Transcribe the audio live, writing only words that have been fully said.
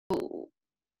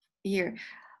Here.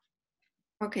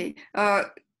 Okay.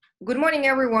 Good morning,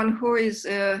 everyone who is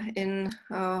in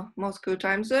Moscow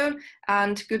time zone,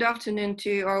 and good afternoon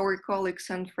to our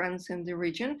colleagues and friends in the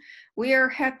region. We are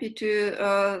happy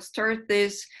to start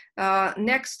this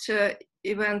next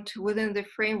event within the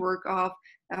framework of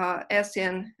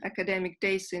ASEAN Academic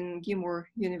Days in Gimor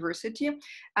University.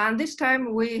 And this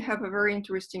time we have a very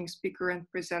interesting speaker and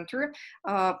presenter,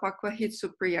 Pak Wahid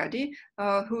Supriyadi,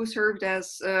 who served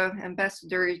as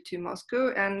ambassador to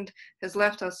Moscow and has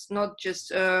left us not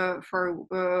just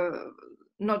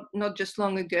not just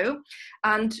long ago.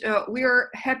 And we are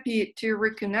happy to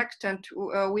reconnect, and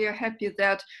we are happy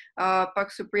that Pak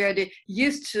Supriyadi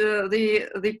used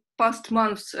the past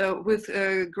months with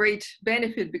great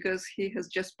benefit, because he has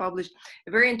just published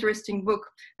a very interesting book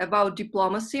about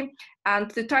diplomacy, and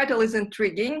the title is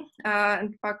intriguing.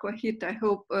 And Pak Wahid, I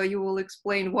hope you will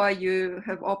explain why you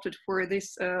have opted for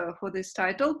this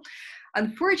title.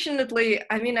 Unfortunately,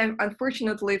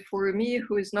 unfortunately for me,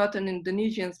 who is not an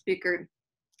Indonesian speaker,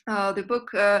 the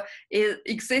book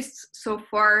exists so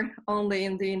far only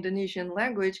in the Indonesian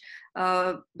language,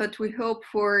 but we hope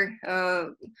for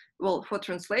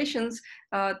translations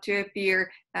to appear,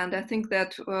 and I think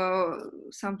that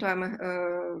sometime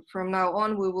from now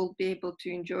on we will be able to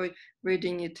enjoy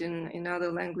reading it in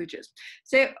other languages.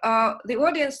 So the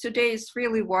audience today is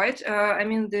really wide.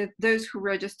 Those who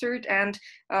registered and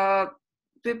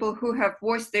people who have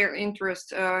voiced their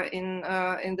interest in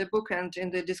the book and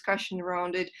in the discussion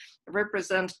around it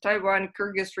represent Taiwan,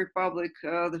 Kyrgyz Republic,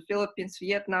 the Philippines,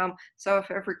 Vietnam,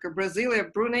 South Africa, Brazil,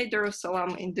 Brunei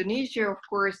Darussalam, Indonesia, of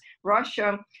course,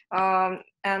 Russia,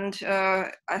 and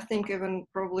I think even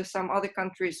probably some other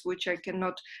countries which I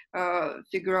cannot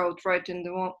figure out right in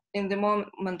the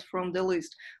moment from the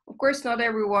list. Of course, not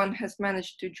everyone has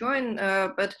managed to join,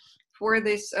 but for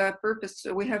this purpose,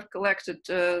 we have collected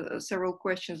several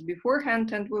questions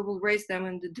beforehand, and we will raise them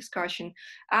in the discussion.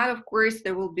 And of course,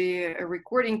 there will be a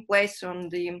recording placed on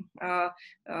the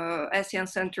ASEAN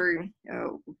Center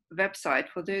website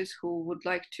for those who would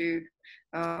like to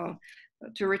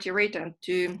reiterate and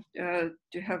to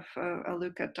have a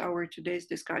look at our today's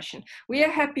discussion. We are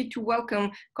happy to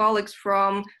welcome colleagues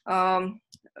from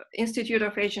Institute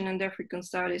of Asian and African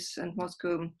Studies and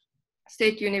Moscow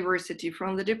State University,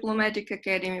 from the Diplomatic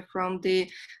Academy, from the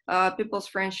People's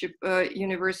Friendship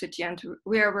University, and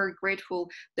we are very grateful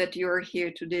that you are here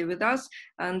today with us.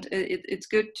 And it's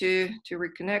good to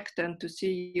reconnect and to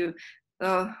see you.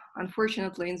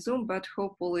 Unfortunately in Zoom, but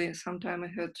hopefully sometime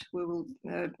ahead we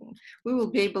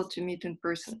will be able to meet in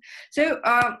person. So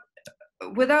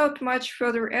without much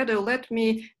further ado, let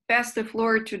me pass the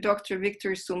floor to Dr.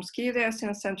 Viktor Sumsky, the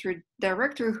ASEAN Center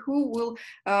Director, who will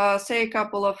say a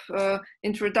couple of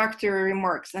introductory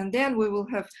remarks, and then we will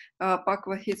have Pak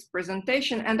Wahid's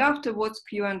presentation, and afterwards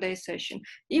Q&A session.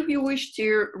 If you wish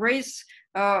to raise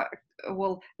a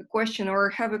question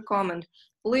or have a comment,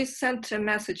 please send a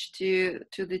message to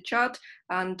the chat,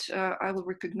 and I will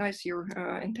recognize your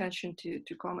intention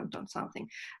to comment on something.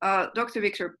 Dr.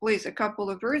 Viktor, please, a couple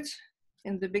of words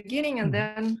in the beginning, and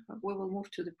then we will move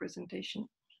to the presentation.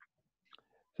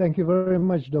 Thank you very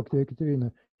much, Dr.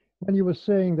 Ekaterina. When you were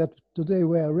saying that today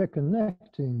we are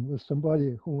reconnecting with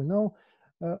somebody who we know,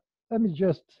 let me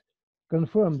just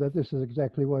confirm that this is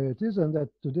exactly why it is, and that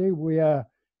today we are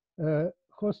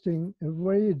hosting a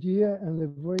very dear and a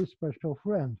very special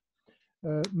friend.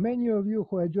 Many of you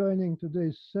who are joining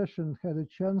today's session had a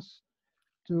chance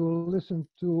to listen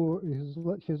to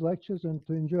his lectures and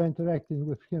to enjoy interacting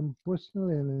with him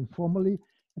personally and informally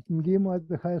at MGIMO, at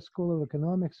the High School of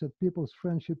Economics, at People's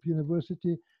Friendship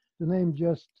University, to name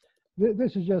just,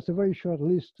 this is just a very short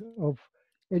list of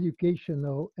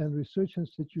educational and research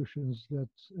institutions that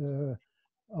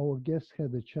our guest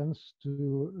had a chance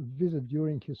to visit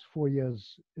during his 4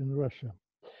 years in Russia.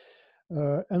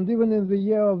 And even in the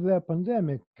year of the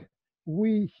pandemic,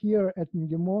 we here at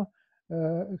MGIMO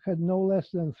had no less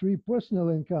than 3 personal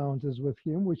encounters with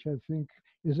him, which I think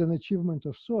is an achievement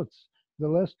of sorts. The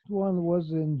last one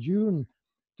was in June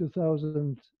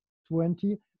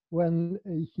 2020, when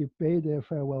he paid a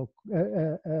farewell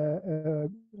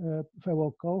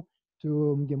call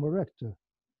to MGIMO rector,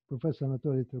 Professor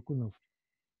Anatoly Turkunov.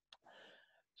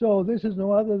 So this is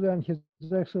no other than His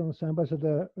Excellency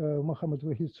Ambassador Mohamad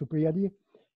Wahid Supriyadi,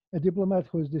 a diplomat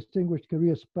whose distinguished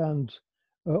career spanned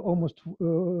almost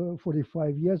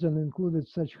 45 years and included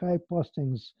such high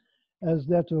postings as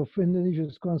that of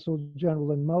Indonesia's Consul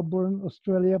General in Melbourne,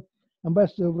 Australia,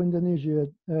 Ambassador of Indonesia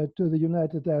to the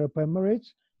United Arab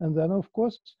Emirates, and then, of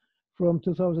course, from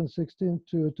 2016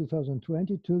 to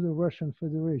 2020 to the Russian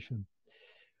Federation.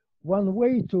 One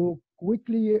way to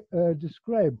quickly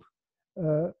describe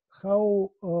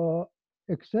how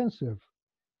extensive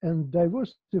and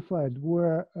diversified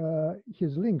were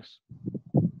his links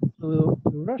to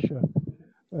Russia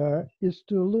is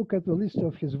to look at the list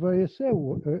of his various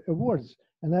awards.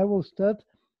 And I will start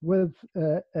with,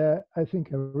 I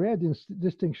think, a rare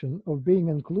distinction of being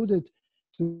included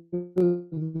to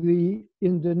the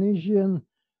Indonesian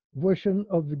version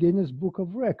of the Guinness Book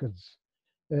of Records.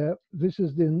 This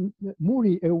is the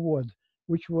Muri Award,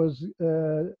 which was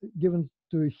given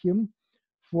to him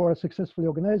for successfully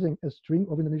organizing a string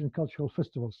of Indonesian cultural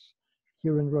festivals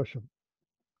here in Russia.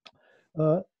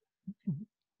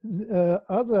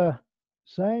 Other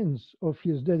signs of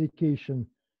his dedication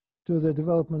to the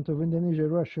development of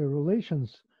Indonesia-Russia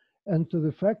relations and to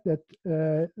the fact that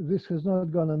this has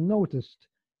not gone unnoticed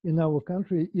in our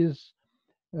country is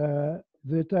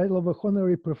the title of a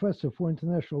honorary professor for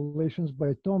international relations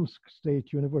by Tomsk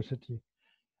State University.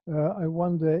 I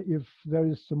wonder if there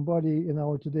is somebody in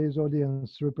our today's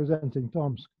audience representing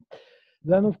Tomsk.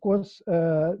 Then, of course,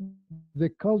 the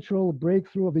Cultural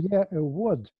Breakthrough of the Year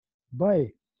Award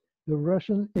by the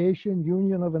Russian Asian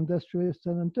Union of Industrialists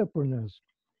and Entrepreneurs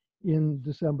in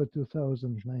December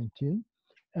 2019,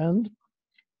 and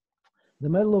the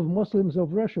Medal of Muslims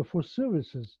of Russia for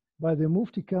Services by the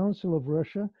Mufti Council of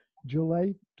Russia,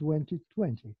 July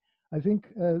 2020. I think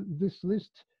this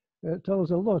list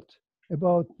tells a lot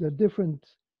about the different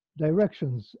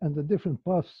directions and the different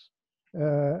paths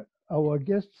our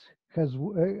guest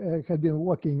had been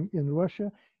walking in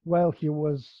Russia while he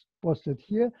was posted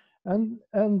here,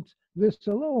 and this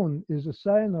alone is a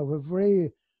sign of a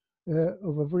very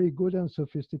good and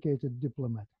sophisticated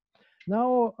diplomat.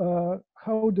 Now,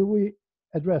 how do we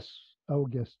address our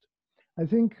guest? I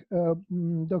think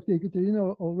Dr.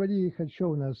 Ekaterina already had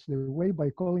shown us the way by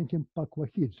calling him Pak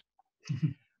Wahid.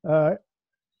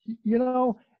 You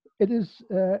know, it is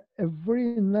a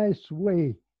very nice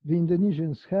way the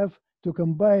Indonesians have to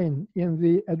combine in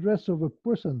the address of a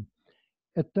person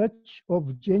a touch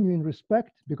of genuine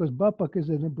respect, because Bapak is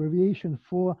an abbreviation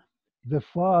for the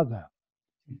father.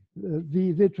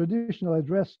 The traditional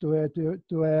address to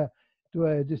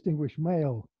a distinguished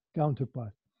male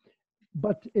counterpart.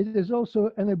 But it is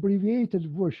also an abbreviated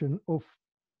version of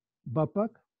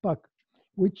Bapak, Pak,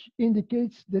 which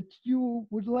indicates that you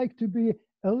would like to be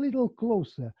a little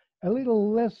closer, a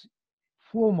little less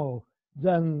formal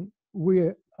than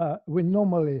we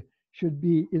normally should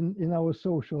be in our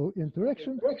social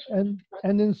interaction,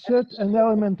 and insert an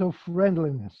element of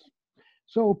friendliness.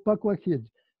 So, Pak Wahid,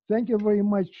 thank you very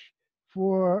much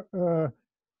for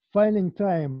finding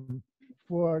time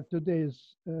for today's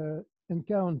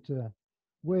encounter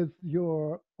with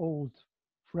your old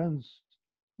friends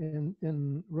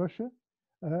in Russia.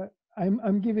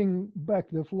 I'm giving back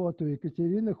the floor to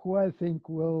Ekaterina, who I think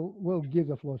will give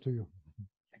the floor to you.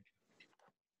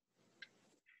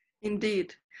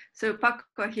 Indeed. So, Pak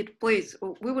Wahid, please,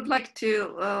 we would like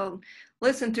to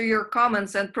listen to your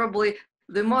comments and probably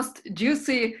the most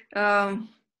juicy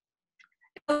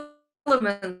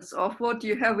elements of what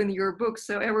you have in your book,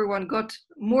 so everyone got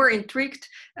more intrigued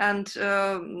and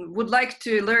would like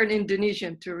to learn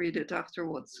Indonesian to read it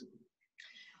afterwards.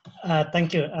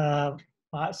 Thank you,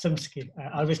 Pak Sumsky.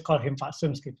 I always call him Pak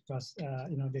Sumsky because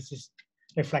you know, this is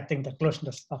reflecting the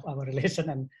closeness of our relation,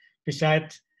 and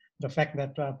besides the fact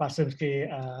that Pak Sumsky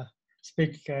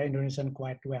speaks Indonesian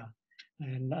quite well.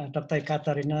 And Dr.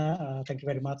 Ekaterina, thank you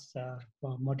very much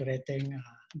for moderating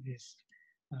this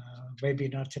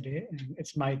webinar today. And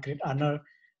it's my great honor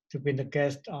to be the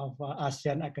guest of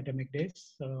ASEAN Academic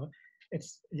Days. So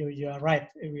you are right,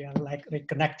 we are like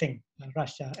reconnecting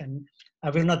Russia, and I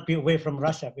will not be away from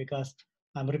Russia because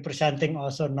I'm representing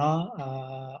also now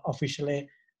officially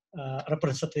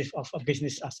representative of a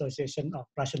business association, of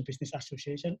Russian Business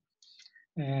Association.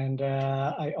 And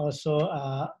I also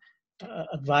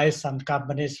advise some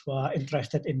companies who are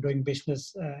interested in doing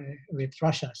business with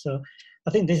Russia. So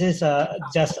I think this is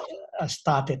just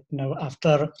started. You know,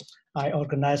 after I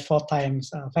organized 4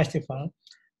 times festival,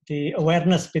 the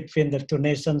awareness between the two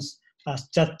nations has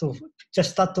just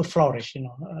start to flourish. You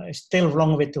know, it's still a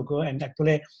long way to go. And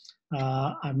actually,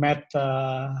 I met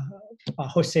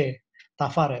Jose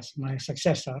Tavares, my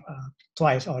successor,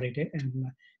 twice already,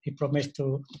 and he promised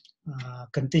to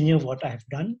continue what I have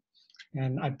done.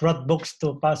 And I brought books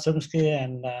to Pak Sumsky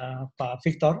and Pak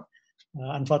Victor.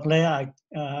 Unfortunately,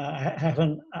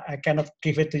 I cannot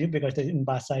give it to you because it's in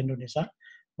Bahasa Indonesia.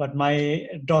 But my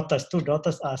daughters, 2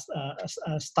 daughters,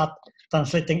 start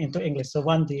translating into English. So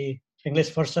when the English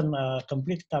version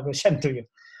complete, I will send to you.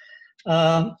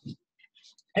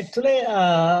 Actually,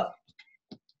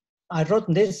 I wrote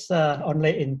this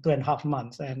only in 2.5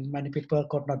 months, and many people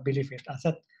could not believe it. I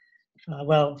said,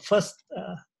 Well, first,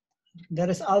 there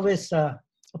is always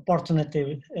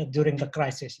opportunity during the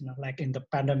crisis, like in the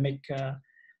pandemic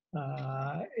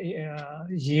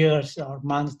years or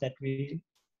months that we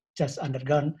just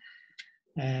undergone,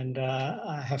 and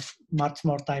I have much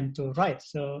more time to write.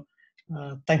 So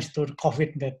thanks to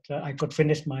COVID that I could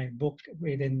finish my book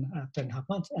within 2.5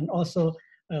 months, and also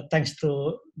thanks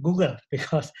to Google,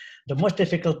 because the most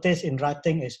difficulties in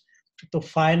writing is to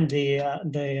find the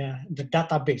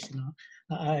database.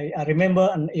 I remember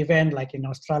an event like in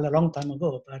Australia a long time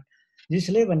ago, but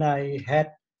usually when I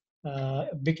had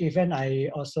a big event, I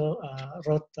also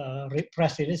wrote a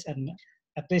press release, and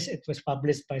at least it was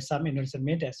published by some Indonesian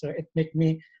media. So it made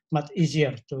me much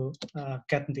easier to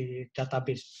get the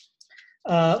database.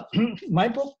 My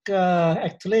book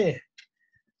actually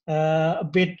a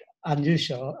bit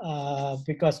unusual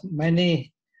because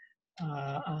many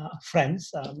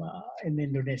friends in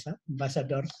Indonesia,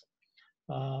 ambassadors,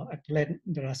 actually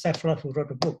there are several who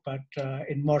wrote a book, but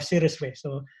in more serious way.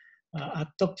 So I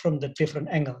took from the different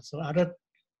angles. So I wrote,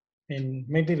 and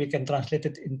maybe we can translate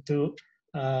it into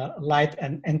light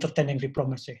and entertaining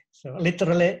diplomacy. So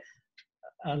literally,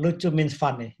 lucu means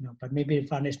funny, but maybe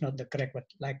funny is not the correct word.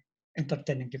 Like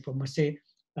entertaining diplomacy,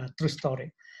 true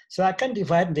story. So I can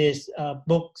divide these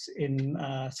books in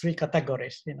 3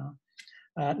 categories.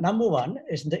 Number one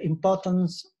is the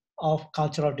importance of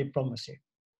cultural diplomacy.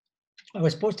 I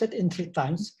was posted in 3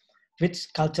 times, which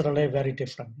culturally very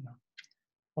different.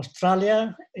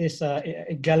 Australia is an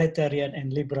egalitarian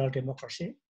and liberal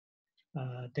democracy.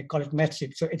 They call it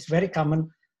mateship. So it's very common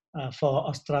for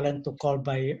Australian to call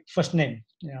by first name.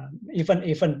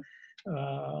 Even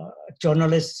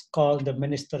journalists call the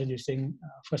minister using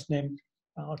first name.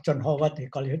 Or John Howard, they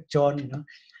call it John.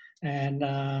 And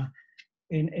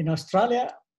in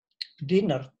Australia,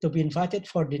 dinner, to be invited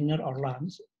for dinner or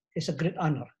lunch is a great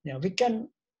honor. We can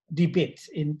debate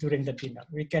during the dinner.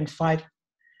 We can fight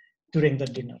during the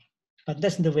dinner. But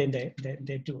that's the way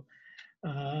they do.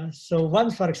 So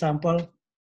once, for example,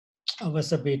 I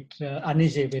was a bit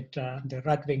uneasy with the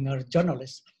right-winger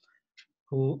journalists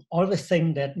who always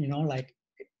think that, like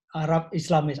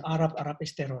Islam is Arab, Arab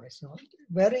is terrorist. So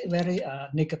very, very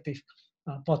negative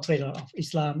portrayal of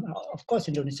Islam. Of course,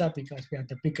 Indonesia, because we are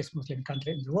the biggest Muslim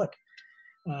country in the world.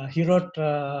 He wrote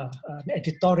an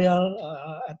editorial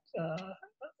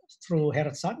through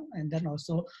Herald Sun, and then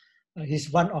also he's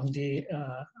one of the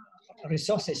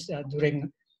resources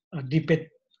during a debate,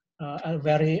 a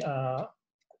very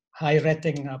high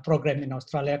rating program in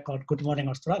Australia called Good Morning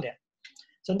Australia.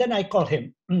 So then I called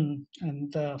him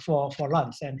and for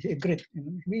lunch, and he agreed.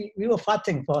 We were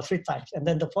fighting for 3 times, and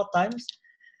then the 4th times,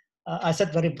 I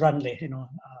said very bluntly,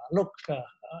 look,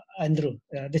 Andrew,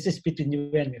 this is between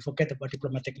you and me. Forget about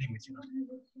diplomatic language.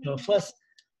 So first,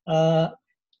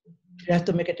 you have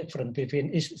to make a difference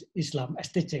between Islam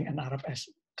as teaching and Arab as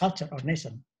culture or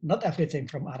nation. Not everything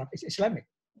from Arab is Islamic.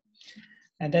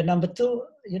 And then number 2,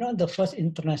 the first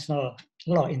international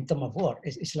law in terms of war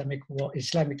is Islamic law.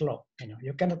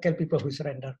 You cannot kill people who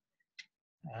surrender.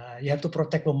 You have to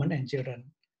protect women and children,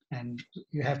 and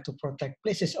you have to protect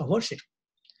places of worship.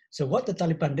 So what the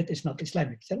Taliban did is not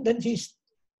Islamic. And then he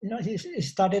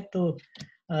started to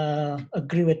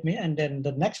agree with me, and then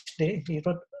the next day he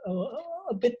wrote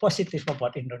a bit positive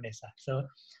about Indonesia. So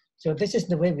this is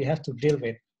the way we have to deal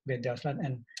with the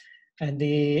Australian, and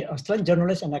the Australian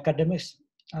journalists and academics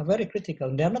are very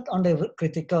critical. They are not only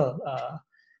critical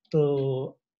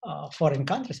to foreign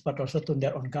countries, but also to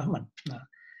their own government.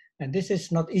 And this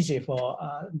is not easy for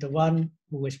the one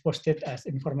who is posted as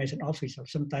information officer.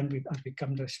 Sometimes I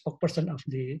become the spokesperson of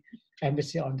the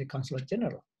embassy or the Consul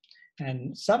General.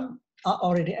 And some are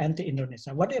already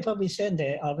anti-Indonesia. Whatever we say,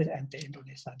 they're always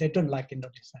anti-Indonesia. They don't like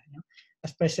Indonesia.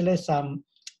 Especially some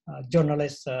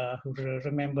journalists who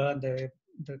remember the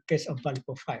case of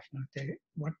Balipo 5.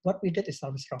 What we did is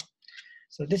always wrong.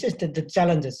 So this is the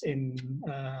challenges in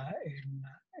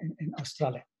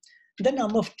Australia. Then I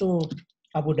moved to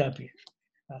Abu Dhabi,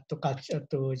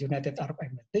 to United Arab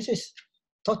Emirates. This is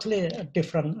totally a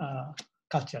different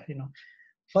culture.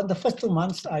 For the first 2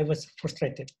 months, I was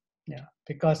frustrated,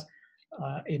 because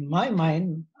in my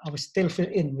mind, I was still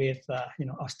filled in with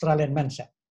Australian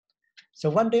mindset. So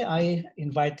one day I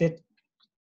invited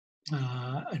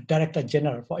a Director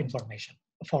General for Information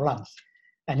for lunch,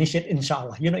 and he said,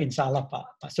 "Inshallah." Inshallah,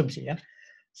 Pak Sumsi, yeah.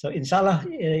 So Inshallah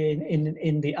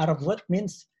in the Arab word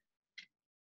means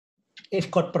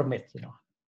if God permits,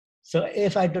 So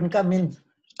if I don't come in,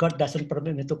 God doesn't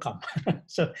permit me to come.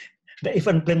 So they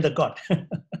even blame the God.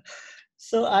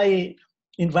 So I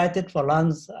invited for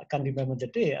lunch, I can't remember the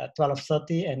day,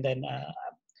 12:30, and then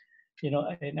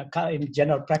in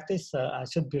general practice, I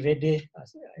should be ready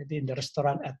in the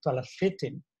restaurant at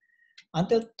 12:15.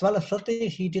 Until 12:30,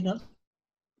 he did not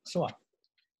show up.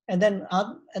 And then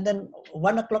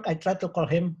 1 o'clock, I tried to call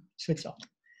him, switch off.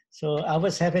 So I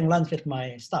was having lunch with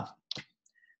my staff.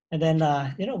 And then,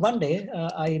 one day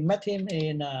I met him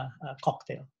in a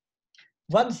cocktail.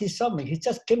 Once he saw me, he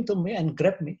just came to me and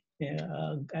grabbed me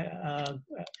and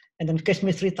then kissed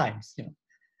me 3 times.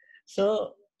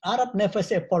 So Arab never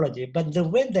say apology, but the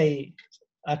way they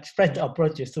express the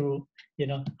apology through,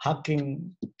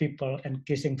 hugging people and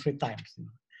kissing 3 times.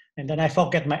 And then I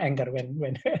forget my anger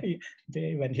when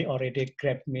he already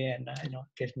grabbed me and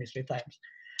kissed me 3 times.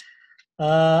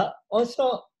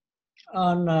 Also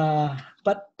on,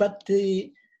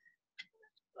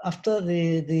 after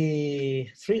the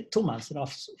 2 months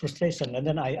of frustration, and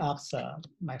then I asked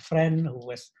my friend who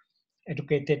was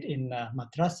educated in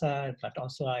madrasa, but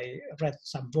also I read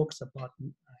some books about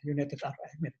United Arab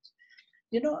Emirates.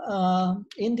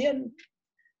 Indian,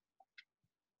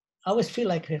 I always feel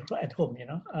like at home,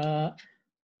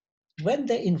 when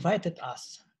they invited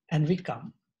us and we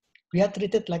come, we are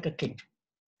treated like a king.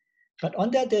 But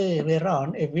on the other way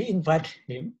around, if we invite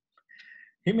him,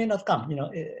 he may not come,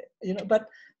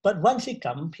 but once he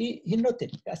comes, he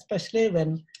noted, especially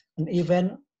when an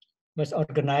event was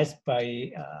organized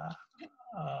by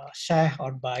Sheikh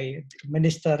or by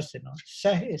ministers.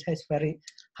 Sheikh has very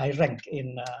high rank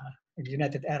in the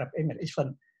United Arab Emirates,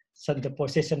 even so the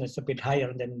position is a bit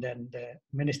higher than the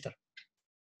minister.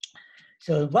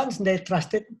 So once they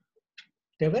trusted,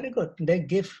 they're very good. They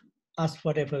give us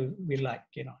whatever we like,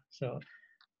 So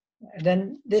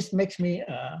then this makes me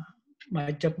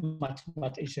my job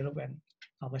much easier when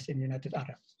I was in United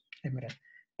Arab Emirates.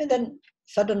 And then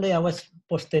suddenly I was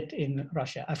posted in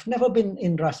Russia. I've never been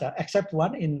in Russia except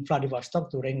one in Vladivostok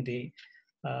during the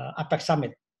APEC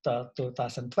summit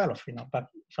 2012. But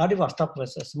Vladivostok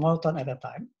was a small town at the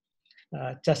time,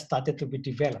 just started to be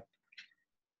developed.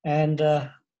 And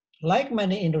like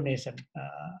many Indonesians,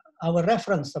 our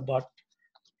reference about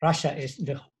Russia is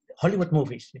the Hollywood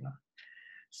movies.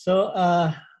 So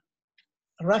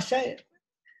Russia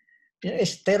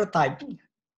is stereotyped,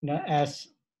 as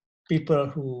people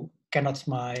who cannot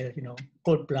smile,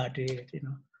 cold-blooded,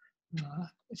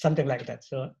 something like that.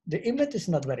 So the image is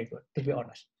not very good, to be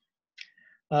honest.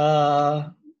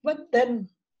 But then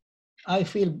I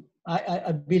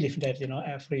believe that,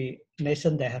 every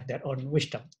nation, they have their own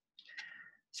wisdom.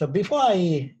 So before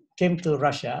I came to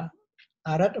Russia,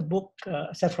 I read a book,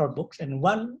 several books, and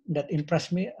one that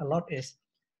impressed me a lot is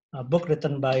a book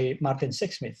written by Martin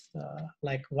Sixsmith,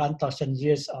 like 1,000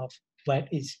 Years of White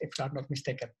East, if I'm not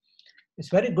mistaken. It's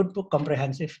a very good book,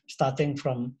 comprehensive, starting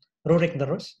from Rurik the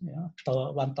Rus,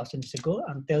 1,000 years ago,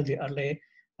 until the early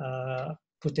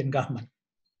Putin government.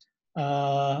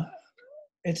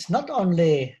 It's not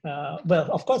only, well,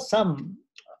 of course, some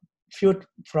viewed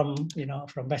from,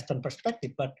 from Western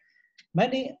perspective, but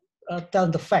many tell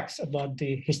the facts about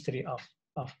the history of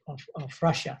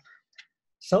Russia.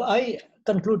 So I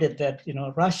concluded that,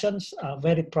 Russians are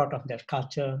very proud of their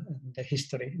culture and their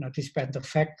history, despite the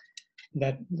fact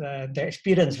that they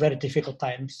experienced very difficult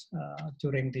times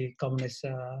during the communist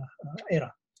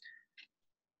era.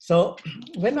 So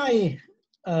when I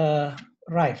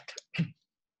arrived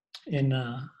in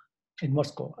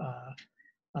Moscow,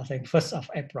 I think 1st of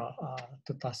April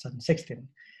 2016,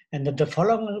 and the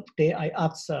following day I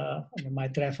asked my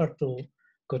driver to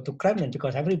go to Kremlin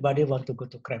because everybody wants to go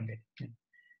to Kremlin.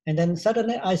 And then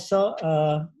suddenly I saw,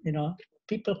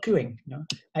 people queuing.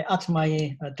 I asked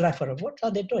my driver, what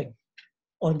are they doing?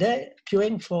 Oh, they're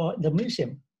queuing for the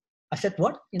museum. I said,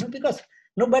 what? Because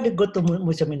nobody go to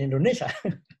museum in Indonesia.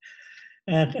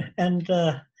 and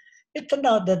it turned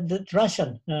out that the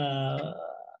Russian,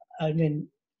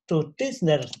 to teach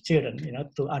their children,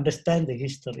 to understand the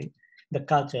history, the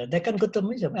culture, they can go to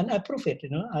museum. And I prove it.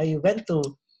 I went to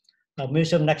a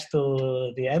museum next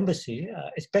to the embassy.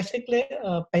 It's basically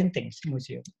a paintings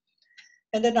museum.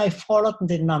 And then I followed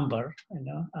the number,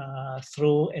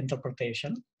 through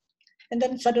interpretation. And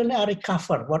then suddenly I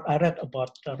recovered what I read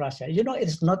about Russia.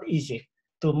 It's not easy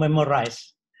to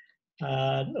memorize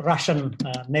Russian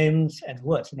names and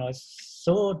words. It's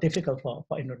so difficult for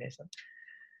Indonesian.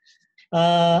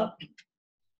 And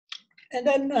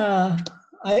then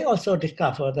I also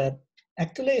discovered that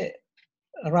actually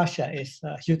Russia is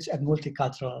a huge and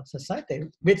multicultural society,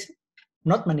 which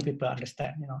not many people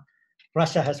understand.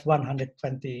 Russia has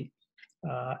 120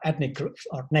 ethnic groups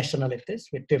or nationalities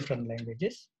with different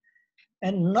languages.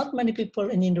 And not many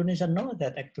people in Indonesia know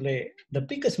that actually the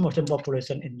biggest Muslim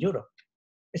population in Europe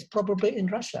is probably in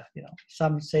Russia.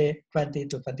 Some say 20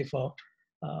 to 24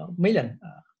 million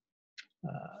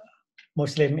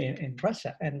Muslim in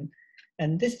Russia,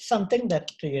 and this is something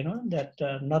that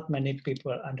not many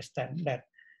people understand, that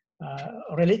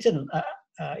religion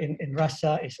in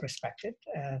Russia is respected,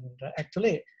 and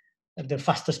actually the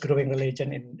fastest growing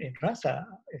religion in Russia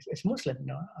is Muslim.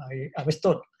 I was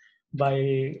told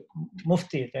by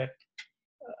Mufti that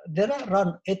there are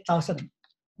around 8,000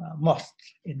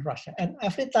 mosques in Russia, and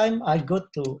every time I go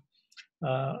to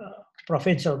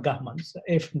provincial governments,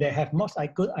 if they have mosques,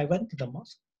 I went to the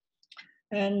mosque,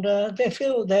 and they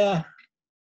feel they are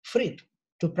free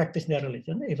to practice their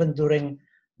religion, even during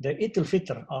the Idul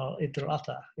Fitr or Idul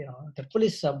Adha. The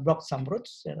police blocked some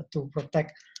roads to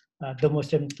protect the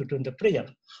Muslim to do the prayer.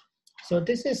 So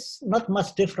this is not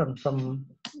much different from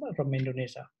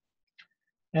Indonesia.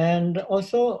 And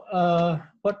also,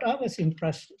 what I was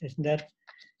impressed is that,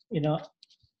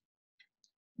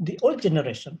 the old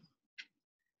generation,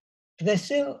 they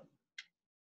still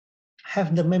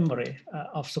have the memory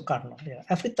of Sukarno.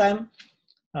 Every time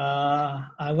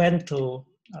I went to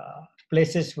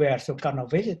places where Sukarno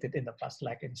visited in the past,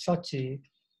 like in Sochi,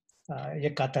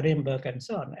 Yekaterinburg, and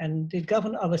so on. And the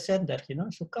governor always said that,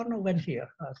 Sukarno went here.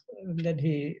 And then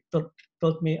he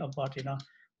told me about,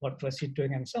 what was he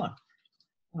doing and so on.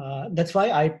 That's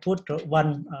why I put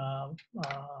one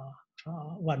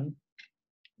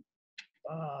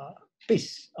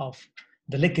piece of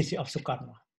the legacy of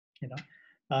Sukarno.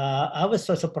 I was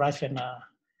so surprised when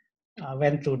I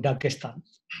went to Dagestan,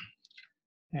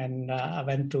 and I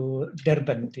went to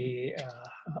Durban, the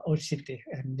old city,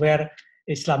 and where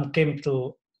Islam came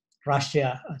to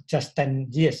Russia just 10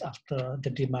 years after the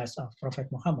demise of Prophet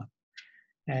Muhammad.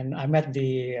 And I met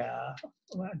the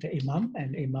Imam,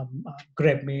 and Imam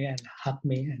grabbed me and hugged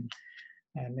me,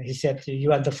 and he said,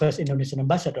 "You are the first Indonesian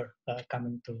ambassador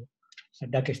coming to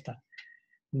Dagestan."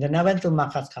 And then I went to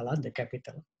Makassar, the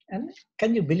capital, and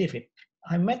can you believe it?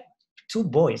 I met two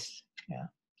boys,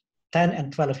 10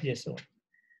 and 12 years old.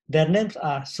 Their names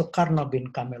are Sukarno bin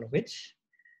Kamilovic,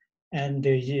 and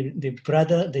the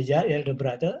elder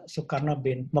brother, Sukarno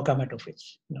bin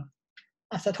Mogamedovic.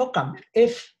 I said, how come?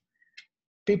 If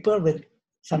people with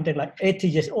something like 80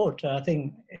 years old, I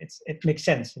think it makes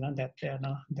sense, that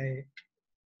they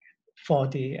for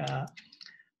the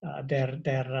their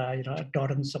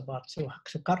adorance about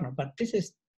Sukarno, but this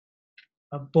is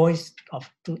boys of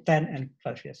 10 and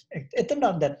 12 years. It turned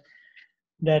out that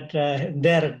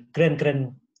their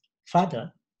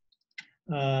grandfather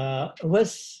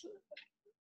was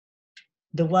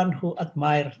the one who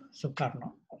admired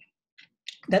Sukarno.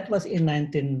 That was in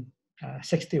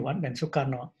 1961 when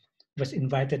Sukarno was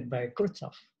invited by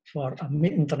Khrushchev for an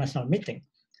international meeting.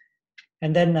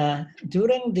 And then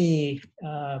during the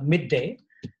midday,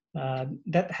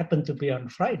 that happened to be on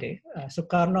Friday,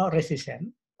 Sukarno raised his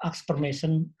hand, asked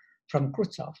permission from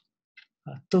Khrushchev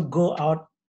to go out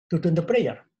to do the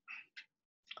prayer.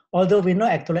 Although we know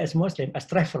actually as Muslim, as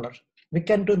travelers, we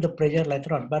can do the prayer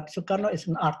later on, but Sukarno is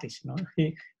an artist.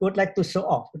 He would like to show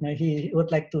off. He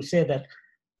would like to say that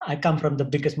I come from the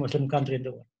biggest Muslim country in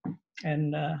the world.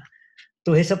 And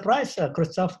to his surprise,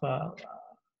 Khrushchev,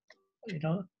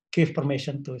 gave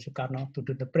permission to Sukarno to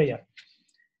do the prayer.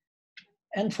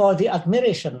 And for the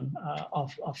admiration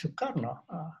of Sukarno,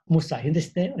 Musa,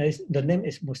 the name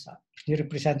is Musa. He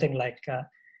representing like,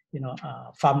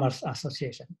 Farmers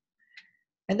Association.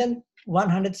 And then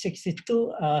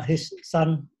 162, his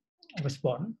son was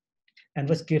born and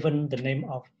was given the name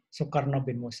of Sukarno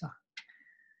bin Musa.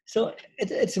 So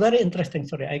it's very interesting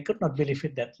story. I could not believe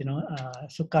it that,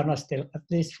 Sukarno still, at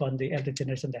least for the elder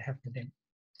generation, they have the name.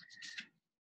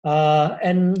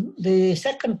 And the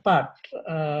second part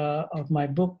of my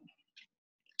book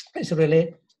is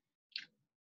really,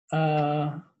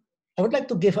 I would like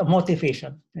to give a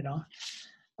motivation,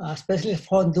 especially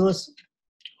for those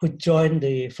who join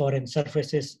the foreign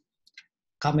services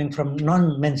coming from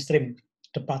non-mainstream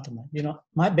department.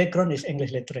 My background is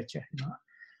English literature.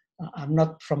 I'm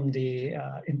not from the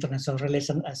international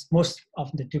relations as most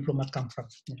of the diplomats come from.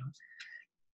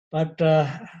 But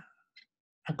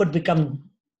I could become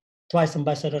twice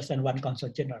ambassadors and one consul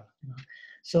general.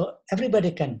 So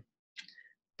everybody can.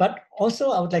 But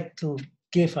also I would like to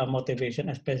give a motivation,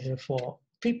 especially for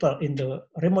people in the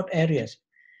remote areas.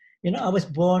 I was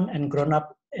born and grown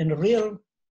up in real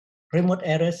remote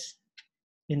areas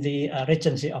in the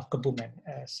regency of Kebumen.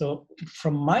 So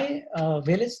from my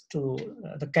village to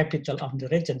the capital of the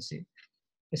regency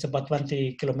is about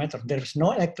 20 kilometers. There was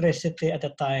no electricity at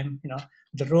the time.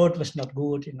 The road was not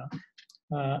good.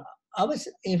 I was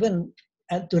even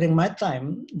during my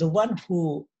time the one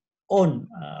who owned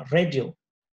radio.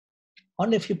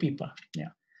 Only a few people.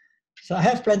 So I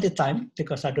have plenty of time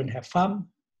because I don't have farm.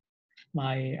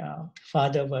 My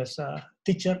father was a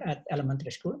teacher at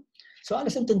elementary school. So I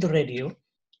listened to the radio.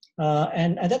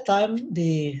 And at that time,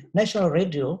 the national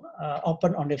radio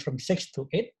opened only from 6 to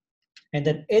 8, and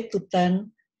then 8 to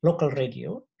 10 local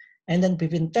radio. And then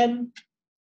between 10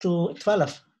 to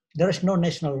 12, there is no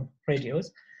national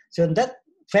radios. So that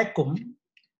vacuum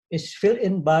is filled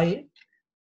in by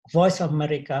Voice of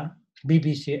America,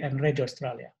 BBC, and Radio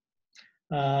Australia.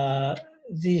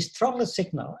 The strongest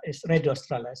signal is Radio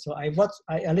Australia. So I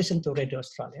listened to Radio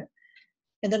Australia,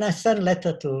 and then I sent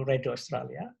letter to Radio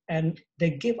Australia, and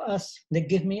they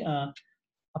give me a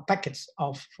package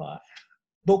of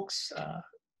books.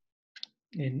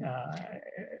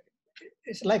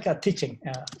 It's like a teaching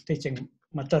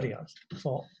materials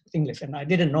for English, and I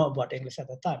didn't know about English at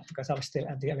the time because I was still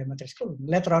at the elementary school.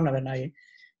 Later on, when I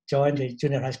joined the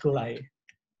junior high school, I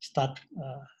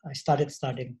started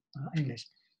studying English.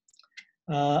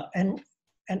 And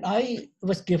I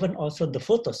was given also the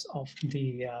photos of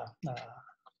the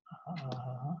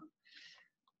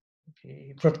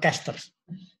broadcasters.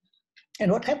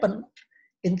 And what happened,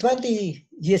 in 20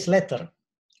 years later,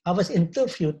 I was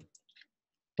interviewed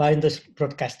by those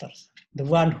broadcasters, the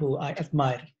one who I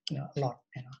admire a lot.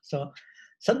 So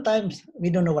sometimes we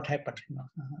don't know what happened.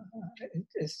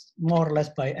 It's more or less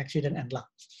by accident and luck.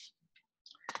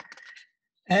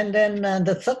 And then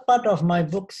the third part of my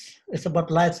books is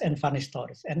about lights and funny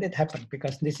stories. And it happened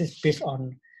because this is based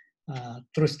on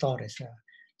true stories.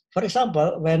 For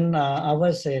example, when I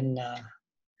was in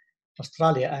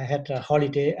Australia, I had a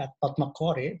holiday at Port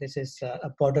Macquarie. This is a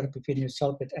border between New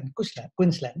South Wales and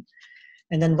Queensland.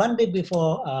 And then one day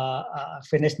before I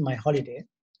finished my holiday,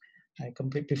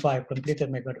 before I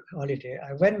completed my holiday,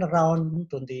 I went around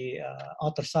to the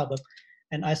outer suburb,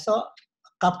 and I saw a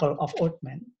couple of old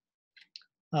men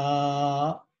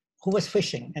who was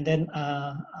fishing, and then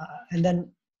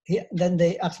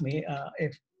they asked me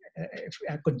if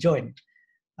I could join.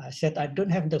 I said, I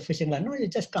don't have the fishing line. No, you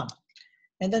just come.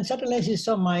 And then suddenly she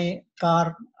saw my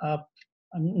car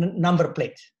number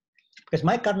plate, because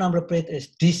my car number plate is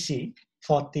DC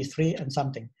 43 and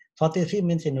something. 43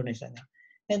 means Indonesia.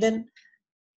 And then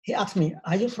he asked me,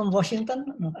 are you from Washington?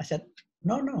 I said,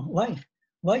 no, why?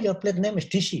 Why your plate name is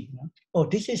DC? Oh,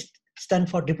 DC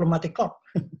stands for Diplomatic Corps.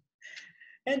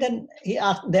 And then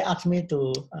they asked me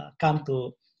to come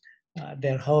to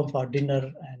their home for dinner,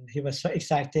 and he was so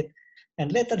excited.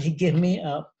 And later he gave me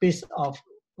a piece of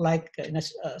like a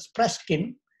express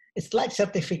scheme. It's like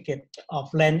certificate of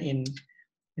land in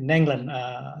England,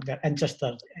 their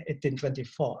ancestor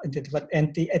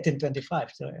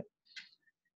 1825. So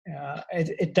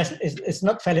it's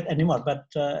not valid anymore. But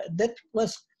that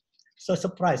was so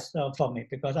surprised for me,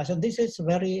 because I said, this is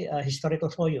very historical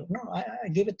for you. No, I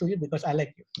give it to you because I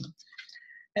like you.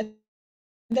 And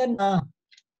then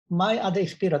my other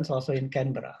experience also in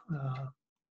Canberra,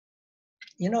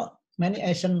 many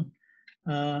Asian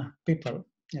people,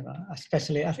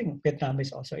 especially I think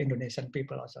Vietnamese, also Indonesian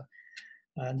people also,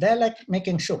 they like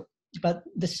making soup, but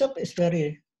the soup is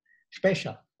very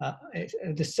special.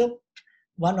 The soup,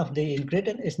 one of the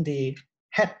ingredients is the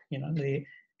head, the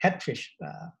head fish,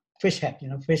 fish head,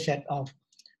 fish head of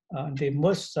the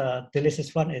most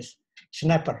delicious one is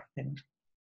snapper. And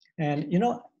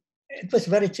it was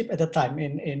very cheap at the time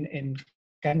in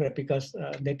Canberra, because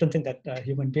they don't think that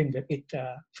human being will eat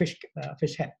fish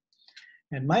head.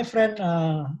 And my friend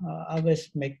always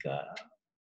make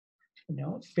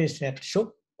fish head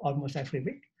soup almost every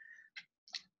week.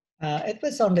 It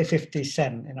was only 50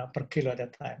 cents per kilo at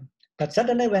that time. But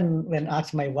suddenly when I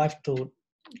asked my wife to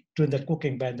do the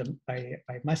cooking by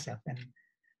myself, and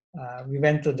we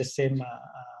went to the same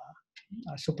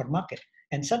supermarket,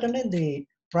 and suddenly the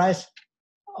price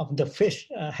of the fish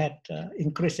had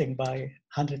increasing by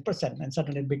 100%, and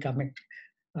suddenly becoming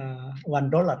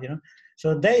 $1.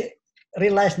 So they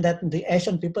realized that the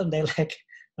Asian people, they like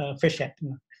fish head.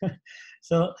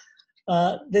 So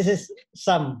this is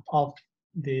some of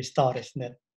the stories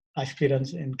that I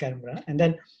experienced in Canberra. And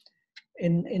then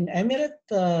in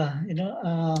Emirates, I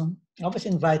was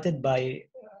invited by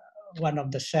one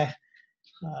of the sheikh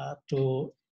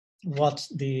to watch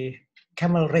the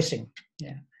camel racing.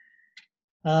 Yeah.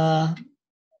 I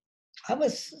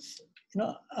was,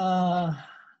 a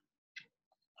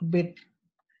bit,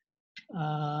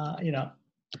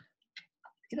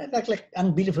 like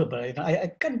unbelievable.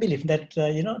 I can't believe that,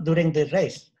 during the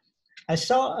race, I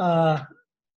saw a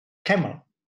camel,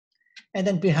 and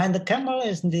then behind the camel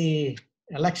is the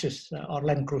Lexus or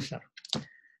Land Cruiser.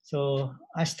 So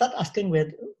I start asking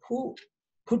with who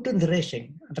did the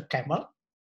racing, the camel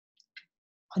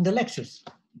and the Lexus.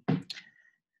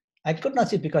 I could not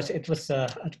see because it was a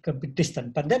bit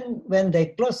distant. But then when they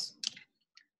close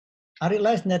I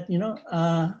realized that,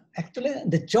 actually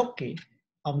the jockey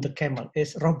of the camel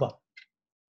is robot.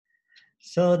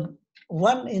 So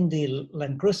one in the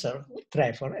Land Cruiser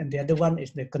driver and the other one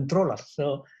is the controller.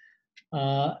 So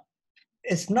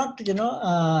it's not,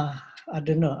 I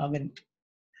don't know, I mean,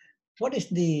 what is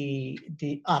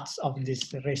the arts of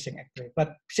this racing actually?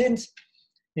 But since,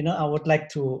 I would like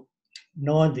to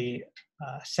know the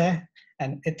Sheikh,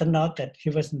 and it turned out that he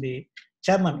was the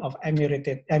chairman of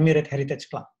Emirate Heritage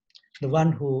Club, the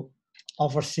one who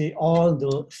oversee all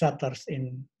the theaters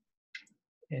in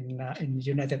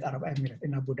United Arab Emirates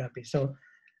in Abu Dhabi.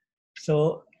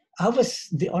 So I was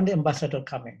the only ambassador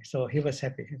coming, so he was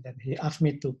happy. And then he asked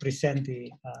me to present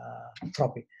the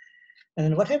trophy.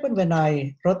 And what happened when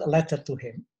I wrote a letter to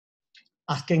him,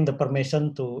 asking the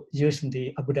permission to use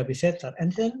the Abu Dhabi theater,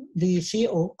 and then the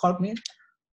CEO called me,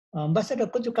 Ambassador,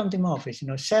 could you come to my office?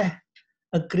 Sheikh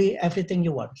agree everything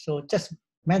you want. So just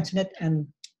mention it and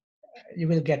you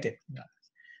will get it.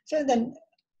 So then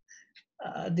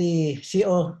the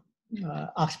CEO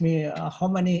asked me how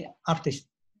many artists.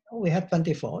 We have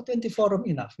 24 room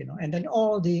enough, and then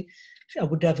all the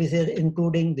Abu Dhabi,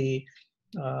 including the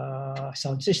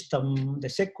sound system, the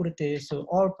security, so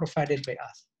all provided by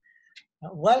us.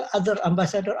 While other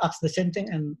ambassadors asked the same thing,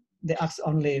 and they asked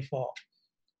only for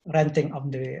renting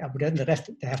of the Abu Dhabi, the rest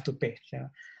they have to pay.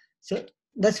 So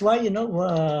that's why,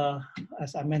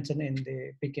 as I mentioned in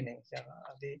the beginning,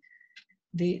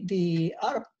 the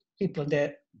Arab people,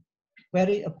 they're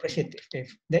very appreciative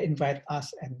if they invite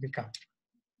us and we come.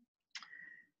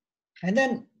 And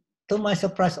then, to my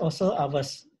surprise, also I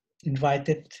was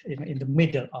invited in the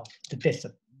middle of the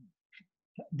desert.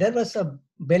 There was a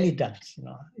belly dance.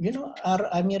 Our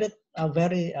Emirates are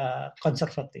very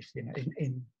conservative,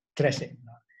 in dressing.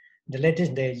 The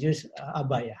ladies, they use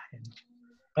abaya.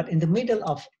 But in the middle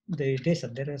of the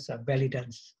desert, there is a belly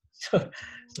dance. So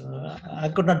I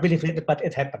could not believe it, but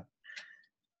it happened.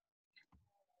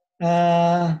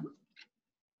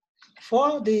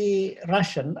 For the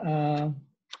Russian,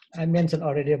 I mentioned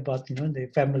already about the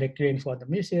family queuing for the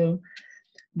museum,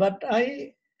 but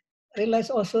I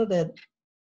realized also that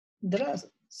there are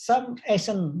some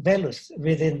Asian values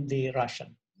within the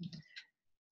Russian.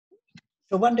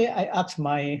 So one day I asked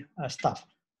my staff,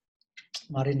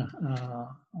 Marina,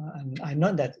 and I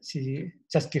know that she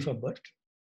just gave a birth,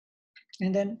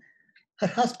 and then her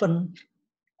husband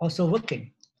also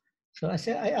working. So I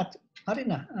asked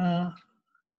Marina,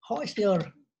 how is your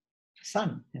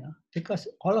son? Because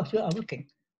all of you are working.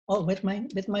 Oh, with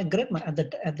my grandma at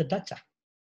the dacha.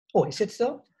 Oh, is it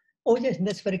so? Oh yes,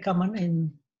 that's very common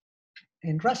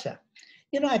in Russia.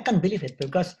 I can't believe it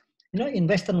because in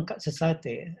Western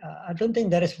society, I don't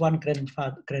think there is one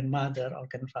grandmother or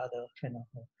grandfather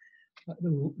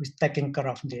who is taking care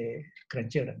of the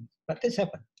grandchildren. But this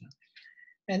happened.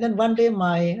 And then one day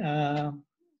my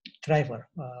driver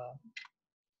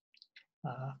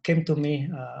came to me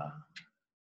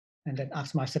and then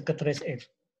asked my secretary if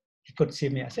he could see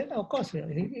me. I said, of course.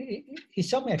 He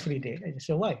saw me every day. I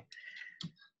said, why?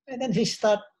 And then he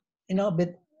started, a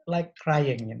bit like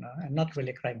crying, and not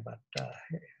really crying, but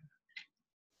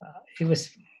he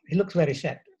looked very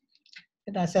sad.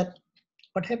 And I said,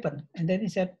 what happened? And then he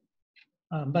said,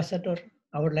 Ambassador,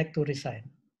 I would like to resign.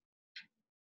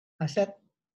 I said,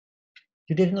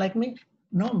 you didn't like me?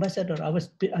 No, Ambassador,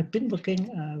 I've been working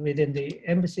within the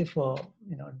embassy for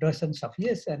dozens of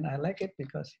years, and I like it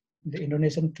because the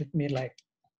Indonesian treat me like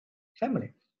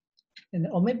family.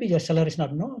 Or maybe your salary is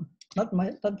not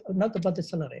about the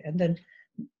salary. And then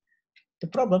the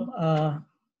problem,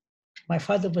 my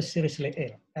father was seriously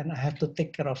ill, and I had to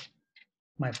take care of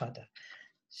my father.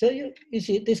 So you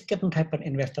see, this cannot happen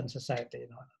in Western society.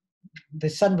 The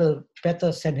son will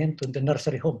better send him to the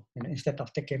nursery home instead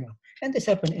of taking him. And this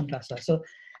happened in Russia. So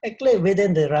actually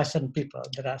within the Russian people,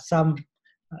 there are some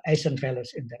Asian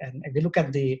values in there. And if you look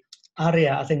at the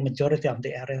area, I think majority of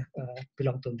the area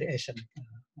belong to the Asian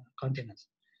continent.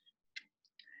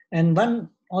 And one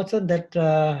also that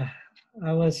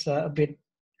I was a bit,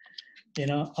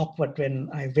 awkward when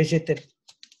I visited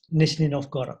Nizhny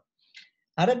Novgorod.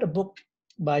 I read a book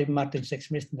by Martin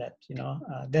Sexsmith that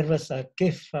there was a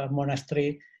cave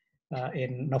monastery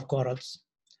in Novgorod,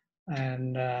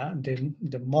 and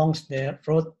the monks there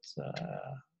wrote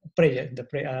prayer.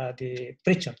 The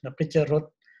preacher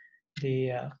wrote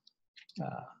the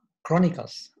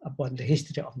chronicles about the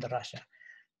history of the Russia.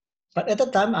 But at the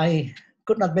time, I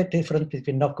could not make difference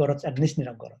between Novgorod and Nizhny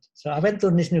Novgorod. So I went to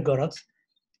Nizhny Novgorod,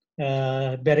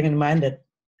 bearing in mind that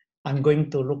I'm going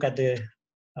to look at the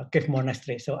cave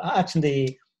monastery. So I asked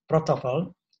the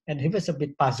protocol, and he was a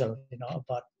bit puzzled,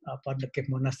 about the cave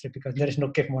monastery because there is no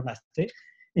cave monastery.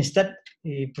 Instead,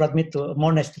 he brought me to a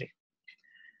monastery.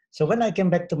 So when I came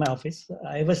back to my office,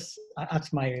 I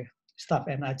asked my staff,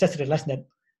 and I just realized that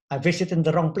I visited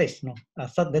the wrong place. No, I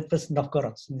thought that was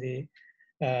Novgorod,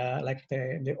 like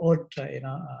the old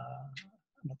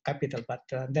capital, but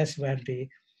that's where the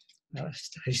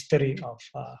history of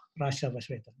Russia was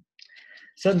written.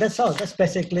 So that's all. That's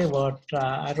basically what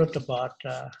I wrote about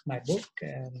my book,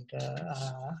 and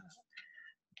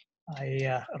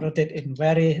I wrote it in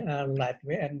very light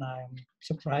way, and I'm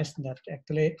surprised that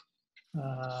actually,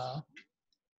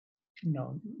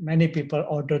 many people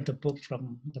ordered the book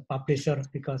from the publisher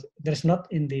because there's not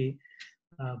in the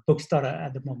bookstore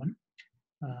at the moment.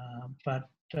 But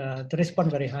the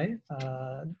response very high,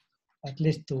 at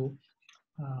least to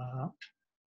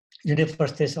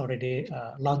universities already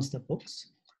launched the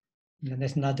books. And then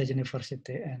there's another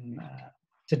university, and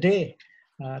today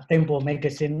Tempo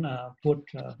magazine put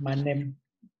my name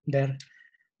there,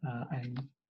 and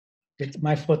with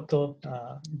my photo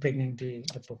bringing the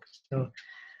book. So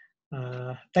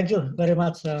thank you very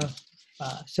much,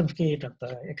 Sumsky,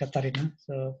 Dr. Ekaterina,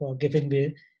 so for giving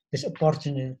me this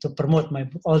opportunity to promote my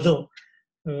book. Although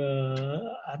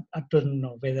I don't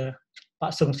know whether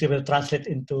Pak Sumsky will translate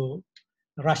into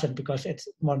Russian because it's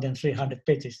more than 300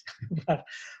 pages.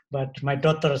 but my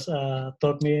daughters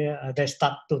told me, they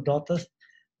start 2 daughters.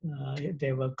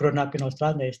 They were grown up in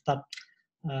Australia. They start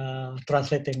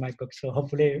translating my book. So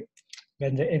hopefully,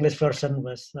 when the English version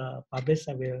was published,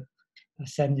 I will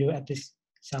send you at least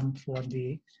some for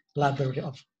the library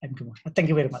of MKM. Thank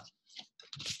you very much.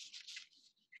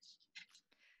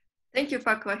 Thank you,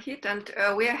 Pak Wahid, and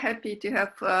we are happy to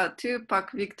have 2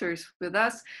 Pak Victors with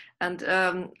us. And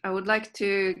I would like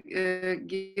to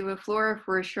give a floor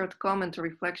for a short comment or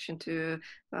reflection to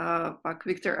Pak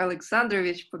Viktor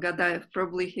Alexandrovich Pogadayev.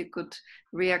 Probably he could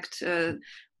react.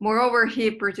 Moreover,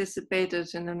 he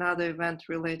participated in another event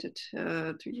related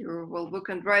to your book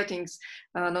and writings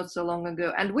not so long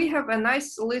ago. And we have a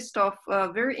nice list of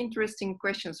very interesting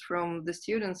questions from the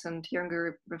students and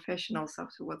younger professionals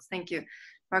afterwards. Thank you.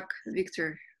 Pak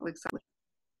Viktor Alexandrovich.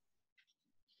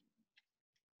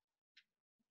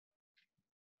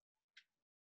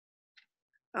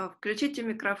 Включите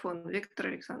микрофон, Виктор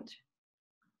Александрович.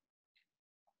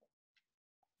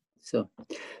 So,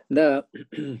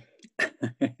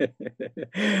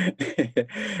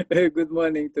 good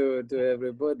morning to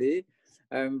everybody.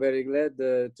 I'm very glad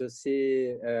to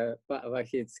see Pak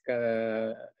Wahid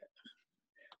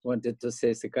wanted to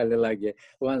say sekali lagi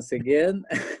once again,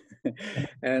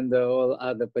 and all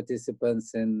other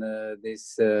participants in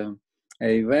this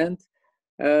event.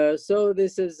 So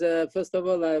this is, first of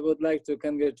all, I would like to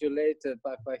congratulate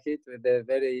Pak Wahid with a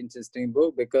very interesting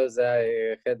book, because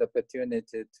I had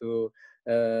opportunity to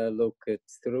look it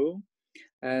through.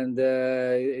 And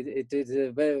it is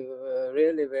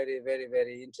really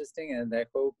very interesting, and I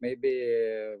hope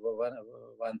maybe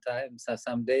one time,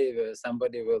 someday,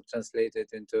 somebody will translate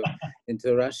it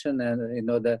into Russian, and in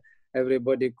order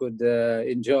everybody could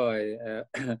enjoy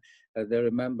the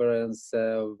remembrance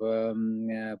of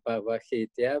Pak Wahid,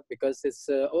 yeah, because it's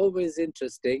always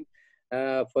interesting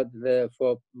for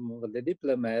the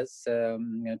diplomats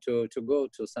to go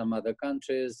to some other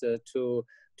countries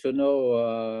to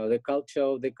know the culture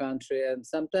of the country, and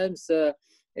sometimes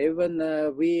even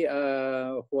we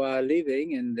who are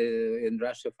living in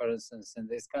Russia, for instance, in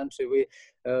this country, we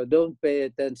don't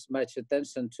pay much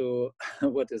attention to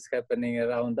what is happening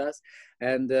around us,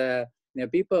 and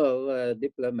people,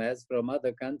 diplomats from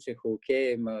other countries who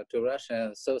came to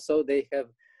Russia, so they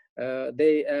have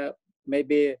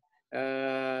maybe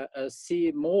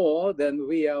see more than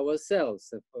we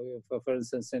ourselves, for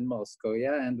instance, in Moscow,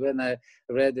 yeah. And when I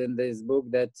read in this book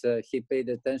that he paid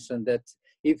attention that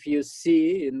if you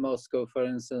see in Moscow, for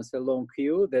instance, a long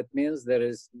queue, that means there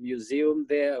is museum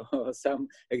there or some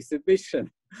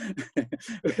exhibition.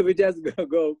 We just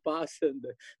go past and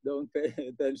don't pay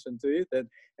attention to it,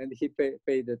 and he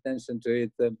paid attention to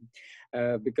it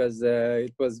because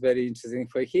it was very interesting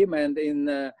for him. And in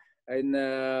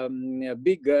a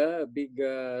bigger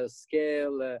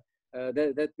scale,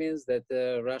 that means that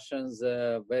Russians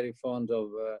are very fond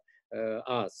of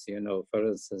us, you know, for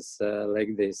instance,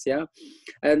 like this, yeah.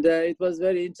 And it was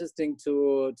very interesting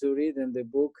to read in the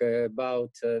book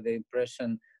about the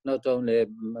impression not only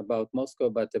about Moscow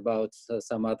but about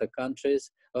some other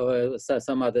countries or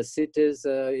some other cities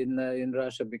in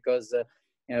Russia, because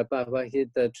Pak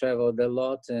Wahid traveled a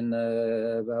lot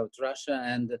about Russia,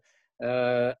 and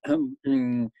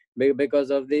because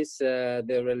of this,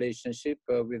 the relationship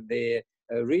with the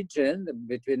region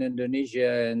between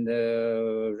Indonesia and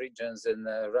regions in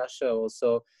Russia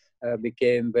also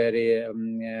became very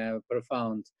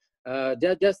profound.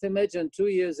 just imagine 2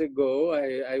 years ago,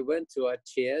 I went to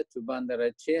Aceh, to Bandar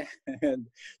Aceh, and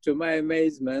to my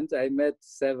amazement, I met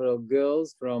several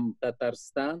girls from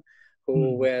Tatarstan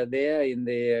who were there in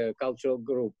the cultural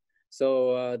group.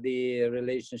 So the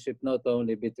relationship not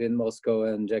only between Moscow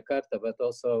and Jakarta, but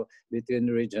also between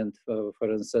region,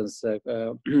 for instance,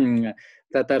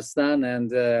 Tatarstan and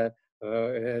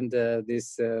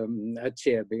this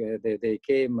Aceh, they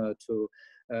came to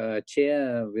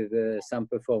Aceh with some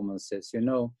performances, you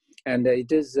know, and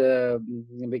it is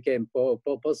became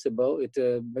possible. It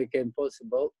became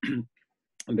possible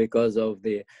because of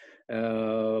the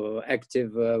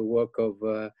active work of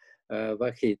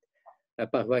Wahid.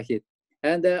 Wahid.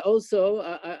 And also,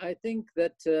 I think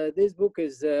that this book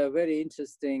is very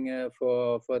interesting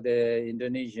for the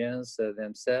Indonesians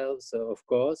themselves, of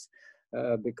course,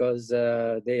 because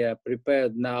they are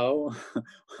prepared now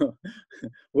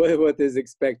what is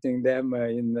expecting them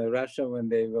in Russia when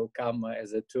they will come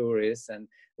as a tourist. And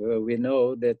we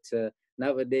know that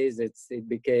nowadays it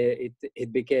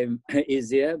became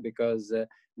easier because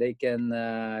they can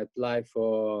apply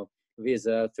for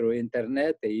visa through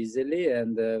internet easily,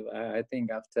 and I think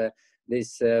after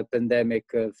this pandemic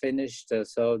finished,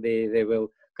 so they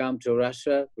will come to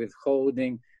Russia with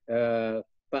holding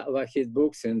Wahid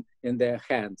books in their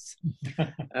hands.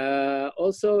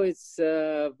 Also, it's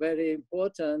very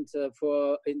important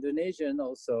for Indonesian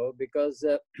also because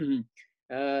there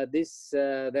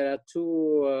are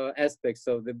two aspects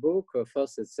of the book.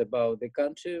 First, it's about the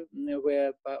country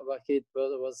where Wahid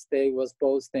was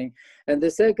posting, and the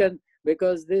second,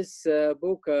 because this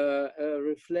book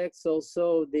reflects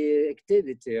also the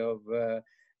activity of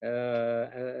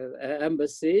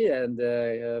embassy and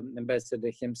ambassador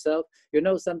himself. You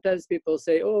know, sometimes people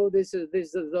say, "Oh, these are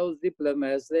those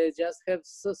diplomats. They just have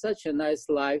such a nice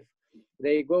life.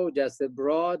 They go just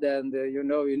abroad and you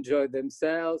know, enjoy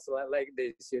themselves like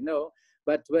this, you know."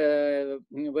 But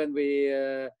when we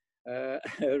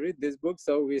read this book,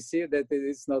 so we see that it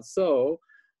is not so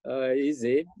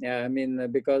easy. I mean,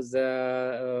 because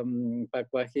Pak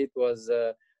Wahid was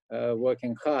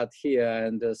working hard here,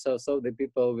 and so the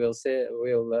people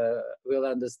will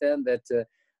understand that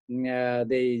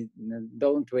they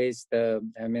don't waste.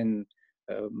 I mean,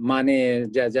 money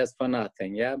just for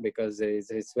nothing, yeah, because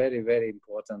it's very, very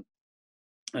important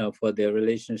for the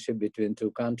relationship between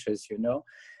two countries, you know,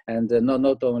 and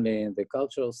not only in the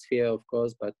cultural sphere, of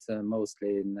course, but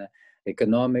mostly in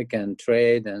economic and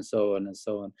trade and so on and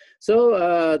so on. So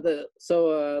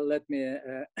let me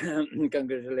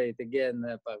congratulate again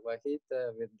Pak Wahid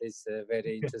with this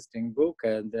very interesting book,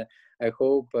 and I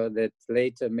hope that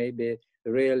later maybe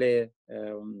really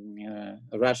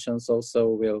Russians also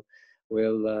will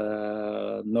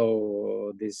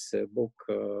know this book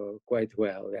quite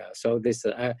well. Yeah. So this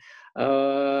I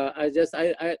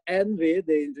envy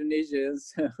the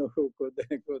Indonesians who could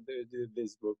do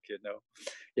this book. You know.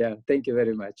 Yeah. Thank you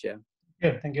very much. Yeah.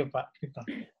 Yeah. Thank you, Pak Victor.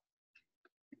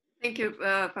 Thank you,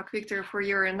 Pak Victor, for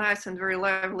your nice and very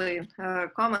lively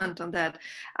comment on that.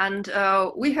 And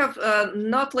we have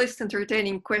not least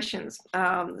entertaining questions.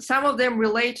 Some of them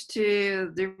relate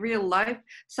to the real life,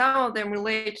 some of them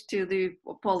relate to the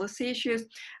policy issues.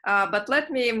 But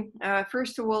let me,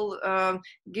 first of all,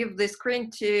 give the screen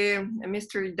to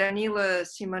Mr. Danila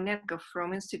Simonenko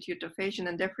from Institute of Asian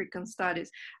and African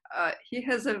Studies. He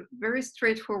has a very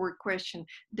straightforward question.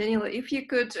 Danila, if you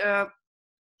could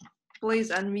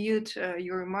please unmute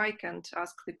your mic and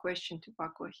ask the question to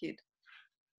Pak Wahid.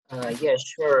 Yeah,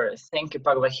 sure. Thank you,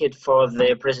 Pak Wahid, for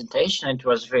the presentation. It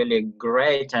was really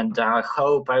great, and I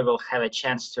hope I will have a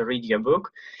chance to read your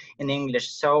book in English.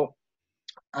 So,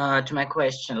 to my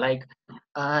question, like,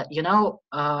 you know,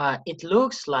 it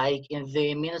looks like in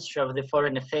the Ministry of the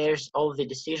Foreign Affairs, all the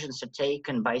decisions are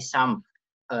taken by some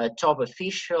top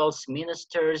officials,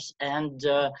 ministers, and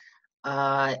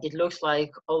it looks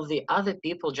like all the other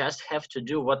people just have to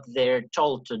do what they're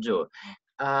told to do.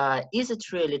 Is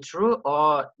it really true,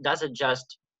 or does it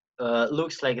just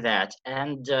looks like that?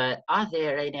 And are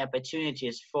there any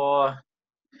opportunities for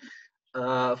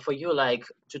you, like,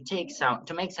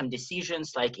 to make some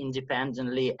decisions like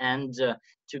independently and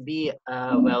to be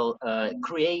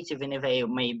creative in a way,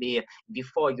 maybe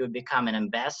before you become an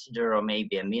ambassador or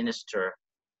maybe a minister?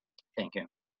 Thank you.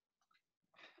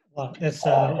 Well, that's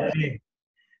a very,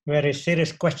 very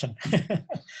serious question.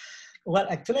 Well,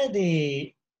 actually,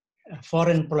 the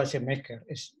foreign policy maker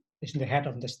is the head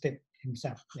of the state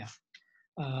himself. Yeah.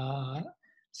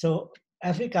 So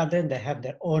every country, they have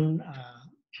their own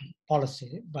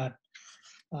policy, but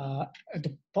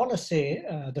the policy,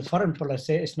 the foreign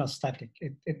policy, is not static.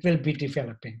 It will be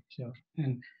developing. So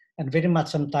and very much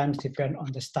sometimes depend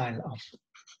on the style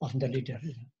the leader.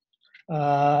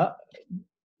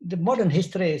 The modern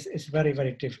history is very,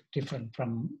 very different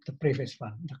from the previous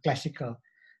one, the classical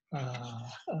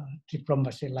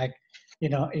diplomacy. Like,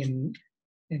 in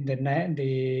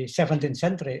the 17th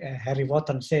century, Harry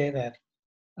Wotton said that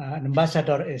an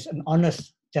ambassador is an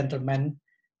honest gentleman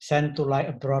sent to lie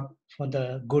abroad for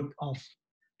the good of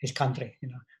his country.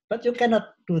 But you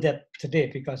cannot do that today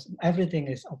because everything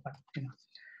is open.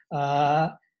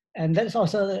 And that's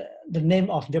also the name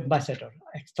of the ambassador,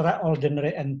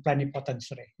 extraordinary and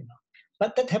plenipotentiary.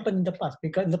 But that happened in the past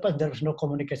because in the past there was no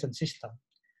communication system.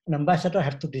 An ambassador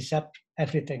have to decide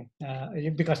everything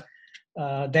because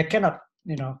they cannot,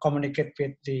 communicate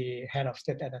with the head of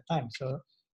state at the time. So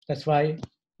that's why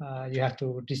you have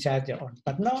to decide your own.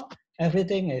 But now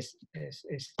everything is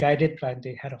guided by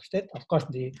the head of state, of course,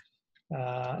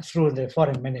 through the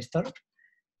foreign minister,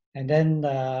 and then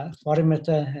foreign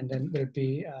minister, and then will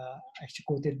be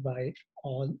executed by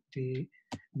all the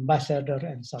ambassador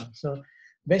and so on. So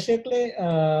basically,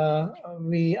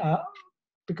 we are,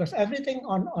 because everything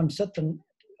on certain,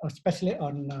 especially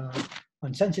on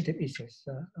sensitive issues.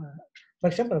 For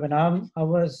example, when I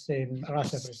was in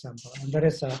Russia, for example, and there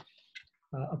is a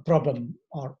problem,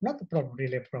 or not a problem,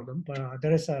 really a problem, but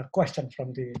there is a question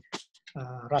from the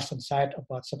Russian side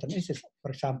about certain issues,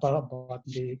 for example, about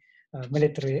the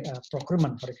military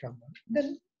procurement, for example.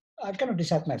 Then I cannot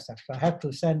decide myself. I have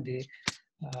to send the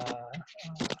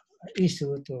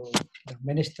issue to the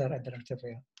minister, and then they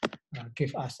will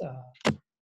give us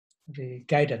the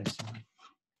guidance.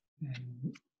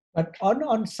 But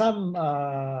on some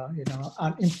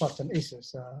unimportant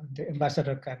issues, the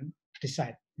ambassador can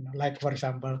decide. Like, for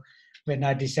example, when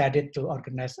I decided to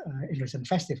organize Indonesian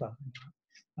festival,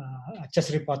 I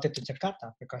just reported to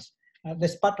Jakarta because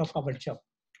that's part of our job.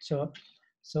 So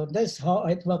that's how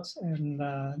it works, and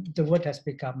the world has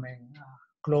becoming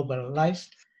globalized.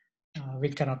 We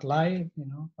cannot lie,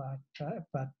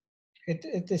 but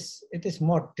it is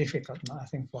more difficult now, I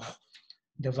think, for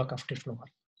the work of diplomat.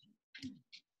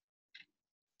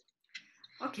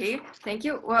 Okay, thank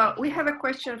you. Well, we have a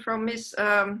question from Ms.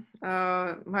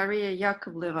 Maria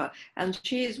Yakovleva, and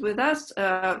she is with us.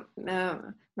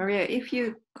 Maria, if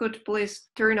you could please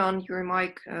turn on your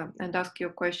mic and ask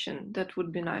your question, that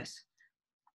would be nice.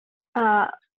 I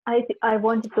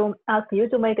wanted to ask you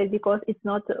to make it because it's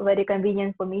not very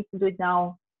convenient for me to do it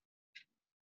now.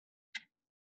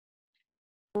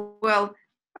 Well,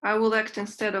 I will act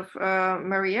instead of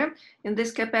Maria in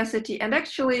this capacity. And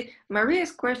actually,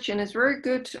 Maria's question is very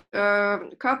good,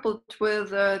 coupled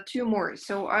with two more.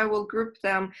 So I will group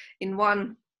them in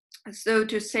one, so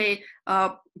to say,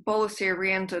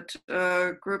 policy-oriented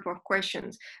group of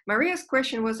questions. Maria's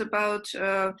question was about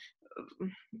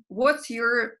what's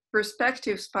your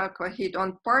perspectives, Pak Wahid,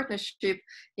 on partnership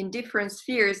in different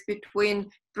spheres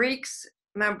between BRICS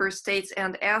member states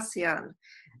and ASEAN?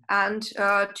 And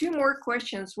two more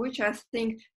questions, which I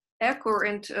think echo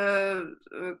and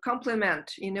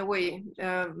complement in a way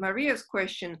Maria's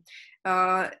question,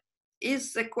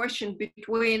 is a question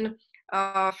between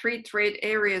free trade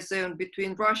area zone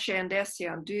between Russia and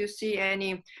ASEAN. Do you see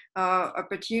any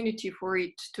opportunity for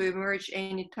it to emerge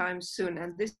anytime soon?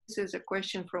 And this is a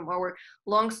question from our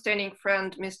long-standing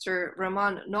friend, Mr.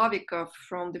 Roman Novikov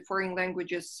from the Foreign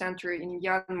Languages Center in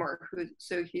Myanmar,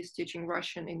 so he's teaching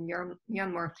Russian in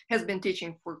Myanmar, has been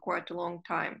teaching for quite a long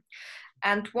time.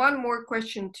 And one more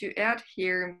question to add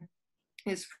here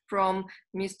is from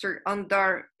Mr.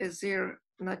 Andar Ezir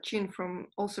Nachin,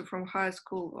 also from High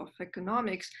School of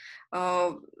Economics.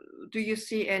 Do you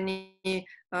see any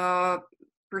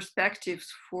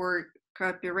perspectives for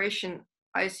cooperation,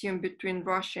 I assume, between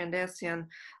Russia and ASEAN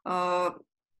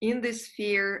in the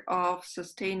sphere of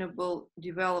sustainable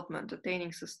development,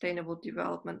 attaining sustainable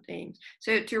development aims?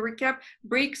 So to recap,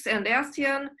 BRICS and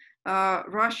ASEAN,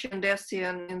 Russia and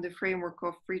ASEAN in the framework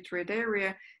of free trade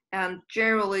area, and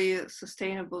generally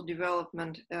sustainable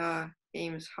development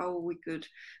aims, how we could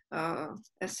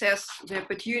assess the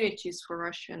opportunities for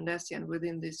Russia and ASEAN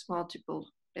within these multiple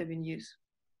avenues.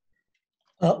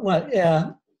 Well,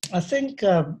 yeah, I think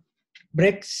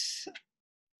BRICS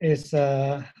is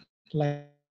like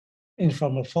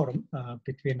informal forum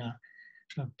between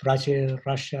Brazil,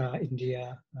 Russia,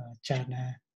 India,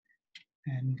 China,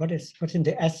 and what's in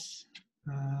the S?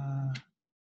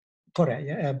 Korea,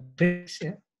 yeah, BRICS,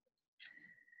 yeah.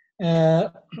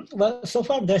 Well, so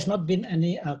far there's not been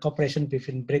any cooperation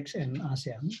between BRICS and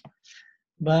ASEAN,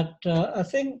 but I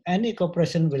think any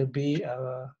cooperation will be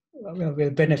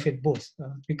will benefit both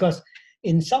because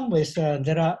in some ways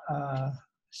there are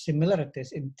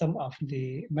similarities in terms of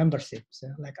the memberships.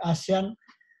 Like ASEAN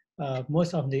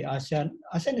most of the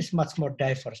ASEAN is much more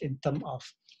diverse in terms of,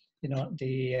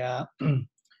 the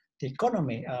the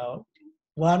economy.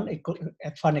 One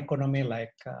fun economy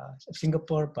like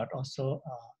Singapore, but also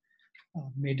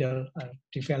middle,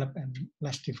 developed, and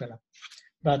less developed.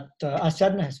 But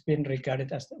ASEAN has been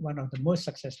regarded as one of the most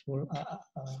successful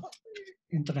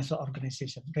international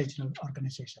organization, regional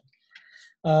organization.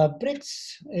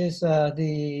 BRICS is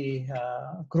the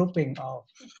grouping of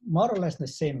more or less the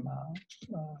same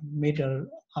middle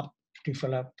up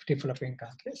developing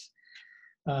countries.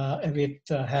 With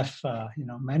have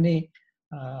many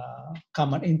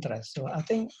common interests. So I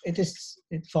think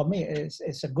for me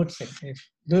it's a good thing if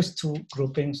those two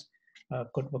groupings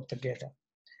could work together.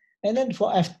 And then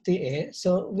for FTA,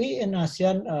 so we in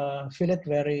ASEAN feel it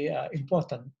very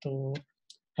important to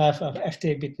have an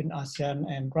FTA between ASEAN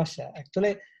and Russia.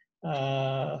 Actually,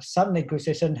 some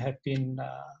negotiations have been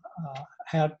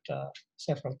held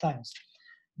several times.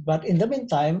 But in the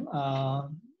meantime,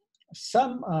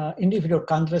 some individual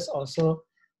countries also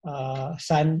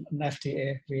signed an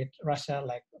FTA with Russia,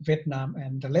 like Vietnam,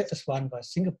 and the latest one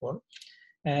was Singapore.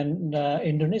 And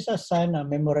Indonesia signed a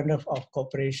memorandum of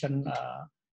cooperation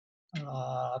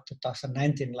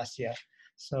 2019 last year.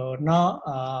 So now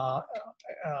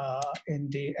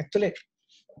actually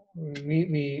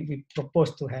we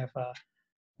propose to have a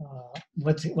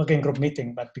working group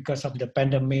meeting, but because of the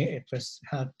pandemic, it was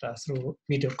held through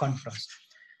video conference.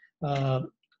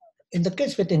 In the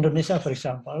case with Indonesia, for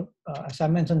example, as I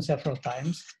mentioned several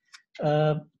times,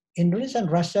 Indonesia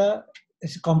and Russia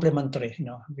is complementary.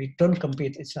 We don't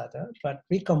compete each other, but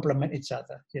we complement each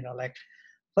other. Like,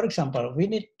 for example, we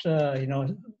need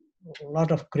a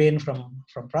lot of grain from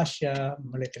Russia,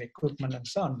 military equipment and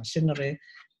so on, machinery.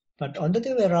 But on the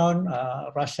other way around,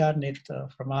 Russia needs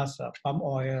from us palm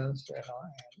oils, and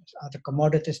other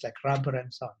commodities like rubber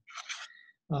and so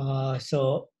on.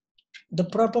 So the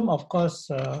problem, of course,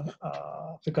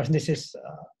 because this is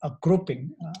a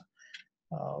grouping,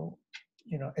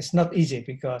 it's not easy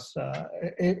because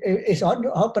it's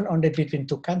open only between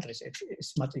two countries.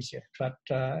 It's much easier, but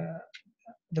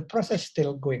the process is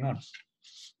still going on.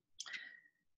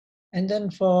 And then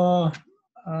for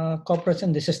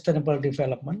cooperation, the sustainable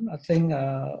development, I think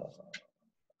I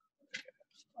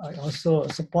also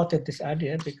supported this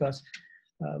idea because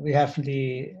we have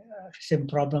the same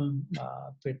problem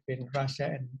between Russia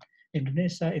and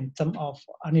Indonesia in terms of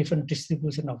uneven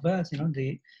distribution of wealth.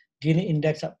 The Gini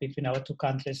index between our two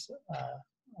countries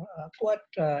quite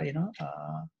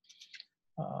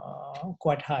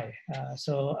quite high.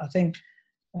 So I think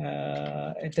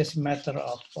it is a matter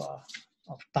of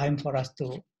time for us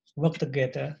to work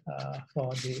together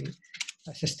for the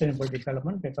sustainable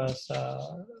development, because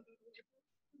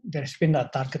there's been a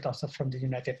target also from the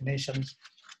United Nations,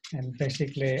 and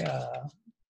basically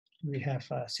we have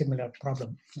a similar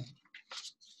problem.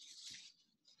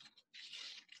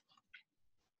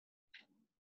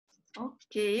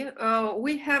 Okay,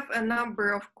 we have a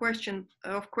number of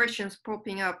questions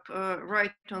popping up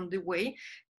right on the way.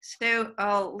 So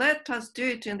let us do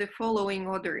it in the following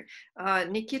order.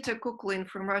 Nikita Kuklin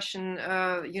from Russian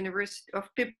University of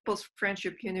People's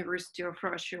Friendship University of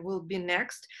Russia will be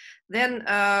next. Then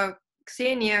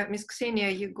Miss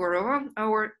Ksenia Yegorova,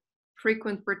 our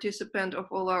frequent participant of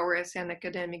all our ASEAN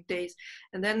Academic Days.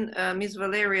 And then Ms.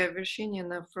 Valeria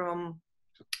Vershinina from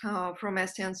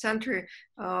ASEAN Center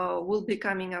will be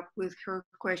coming up with her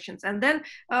questions. And then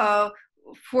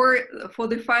for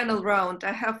the final round,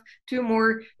 I have two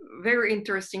more very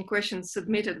interesting questions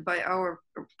submitted by our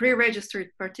pre-registered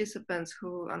participants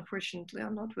who unfortunately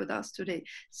are not with us today.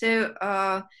 So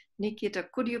Nikita,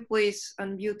 could you please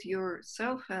unmute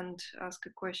yourself and ask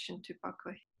a question to Pak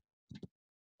Wahid?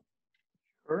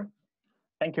 Sure.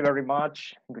 Thank you very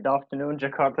much. Good afternoon,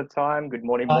 Jakarta time. Good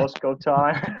morning, Moscow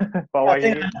time. How are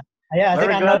you?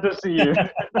 Very glad to see you.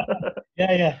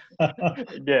 Yeah.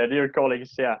 Yeah, dear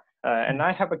colleagues. Yeah. And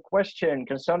I have a question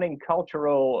concerning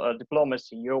cultural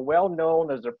diplomacy. You're well known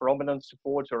as a prominent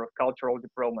supporter of cultural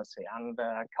diplomacy, and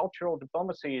cultural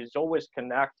diplomacy is always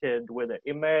connected with the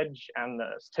image and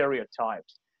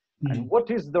stereotypes. And what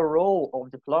is the role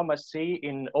of diplomacy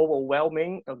in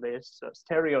overwhelming these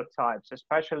stereotypes,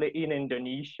 especially in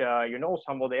Indonesia?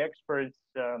 Some of the experts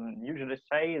usually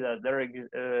say that there is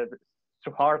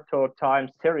Suharto time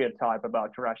stereotype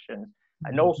about Russians.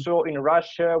 And also in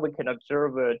Russia, we can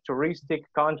observe a touristic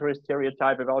country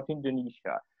stereotype about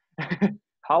Indonesia.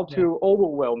 How to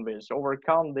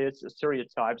overcome these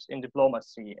stereotypes in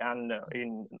diplomacy and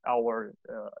in our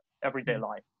everyday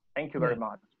life. Thank you very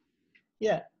much.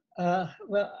 Yeah.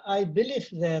 Well, I believe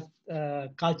that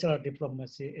cultural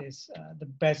diplomacy is the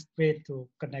best way to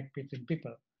connect between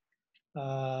people.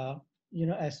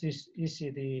 as you see,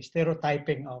 the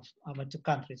stereotyping of our two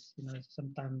countries,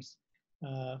 sometimes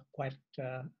quite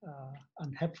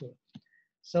unhelpful.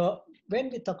 So when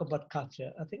we talk about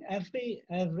culture, I think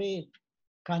every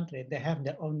country, they have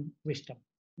their own wisdom,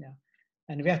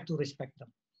 and we have to respect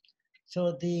them.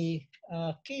 So the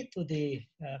key to the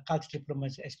culture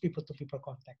diplomacy is people-to-people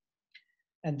contact,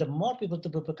 and the more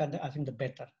people-to-people contact, I think the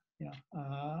better.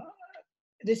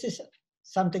 This is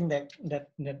something that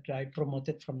I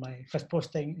promoted from my first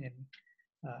posting in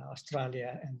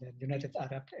Australia and then United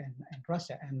Arab and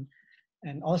Russia,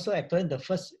 and also actually the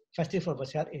first festival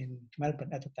was held in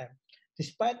Melbourne at the time.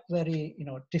 Despite very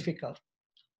difficult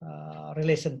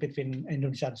relation between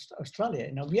Indonesia and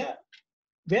Australia, we are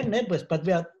neighbors, but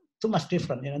we are too much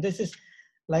different. This is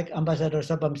like Ambassador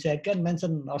Sabam Siagan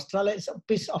mentioned. Australia is a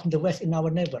piece of the West in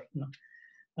our neighbor.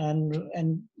 And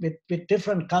with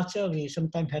different culture, we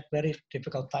sometimes had very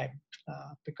difficult time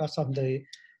because of the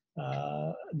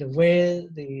way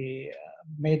the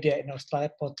media in Australia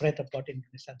portrayed about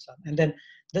Indonesia and so on. And then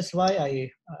that's why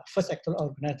I first actually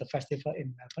organized the festival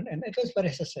in Melbourne, and it was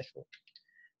very successful.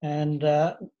 And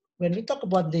when we talk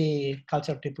about the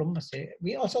cultural diplomacy,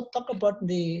 we also talk about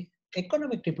the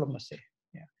economic diplomacy.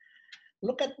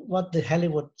 Look at what the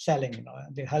Hollywood selling,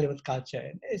 the Hollywood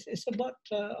culture. It's about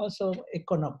also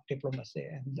economic diplomacy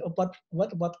and about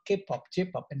what K-pop,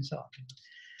 J-pop, and so on.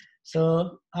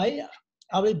 So I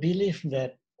will believe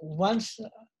that once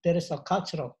there is a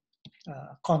cultural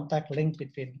contact link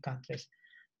between countries,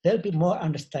 there'll be more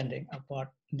understanding about,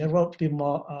 there will be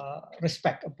more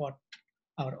respect about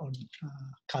our own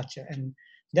culture, and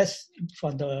that's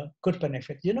for the good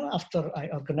benefit. After I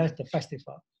organized the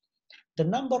festival, the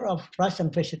number of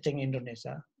Russian visiting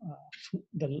Indonesia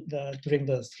during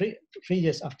the three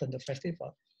years after the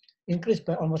festival increased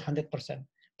by almost 100%.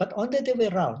 But on the other way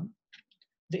around,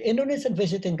 the Indonesian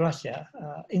visiting Russia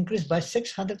increased by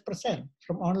 600%,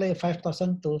 from only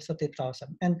 5,000 to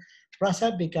 30,000. And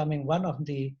Russia becoming one of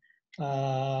the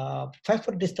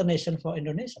favorite destination for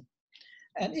Indonesian.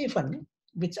 And even,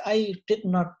 which I did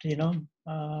not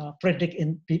predict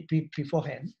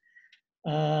beforehand,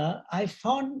 I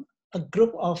found a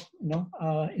group of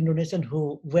Indonesian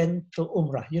who went to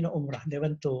Umrah, Umrah, they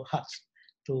went to Hajj,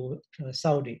 to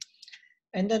Saudi.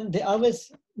 And then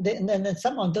and then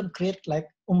some of them create like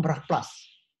Umrah Plus.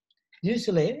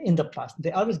 Usually in the past,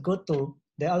 they always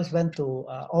went to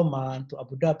Oman, to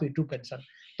Abu Dhabi, Dubai, and so on.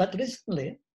 But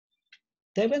recently,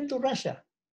 they went to Russia.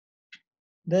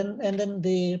 And then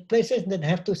the places that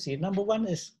have to see, number one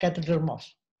is Cathedral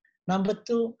Mosque. Number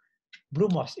two, Blue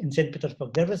Mosque in St.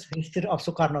 Petersburg. There was history of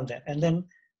Sukarno there, and then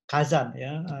Kazan.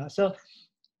 So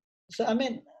I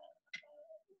mean,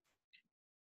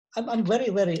 I'm very,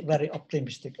 very, very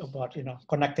optimistic about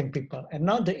connecting people, and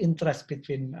now the interest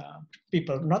between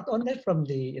people, not only from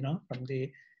the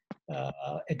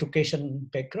education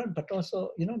background, but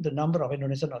also the number of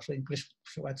Indonesians also increased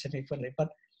quite significantly. But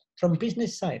from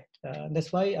business side,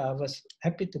 that's why I was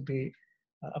happy to be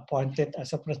appointed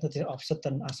as a representative of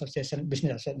certain association,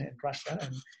 business association in Russia,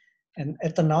 and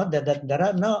it turned out that there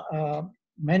are now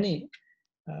many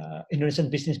Indonesian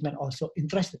businessmen also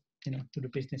interested, to do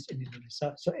business in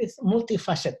Indonesia. So it's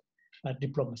multifaceted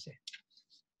diplomacy.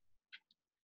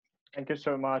 Thank you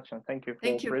so much, and thank you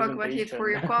for Pak Wahid, for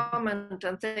your comment,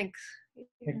 and thanks.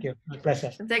 Thank you, my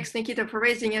pleasure. And thanks, Nikita, for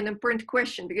raising an important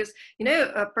question, because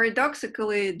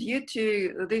paradoxically, due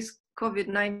to this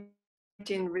COVID-19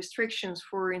 restrictions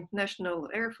for international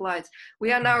air flights,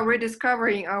 we are now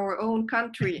rediscovering our own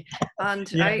country. And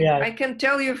I can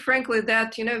tell you frankly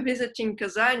that visiting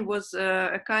Kazan was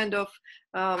a kind of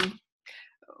a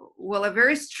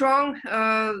very strong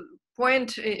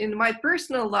point in my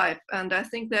personal life, and I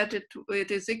think that it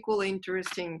is equally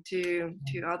interesting to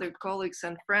other colleagues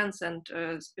and friends, and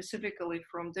specifically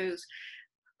from those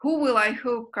who will, I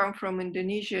hope, come from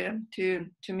Indonesia to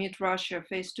meet Russia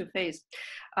face to face.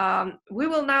 We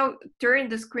will now turn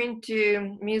the screen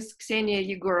to Ms. Ksenia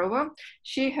Yegorova.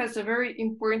 She has a very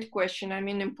important question,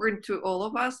 important to all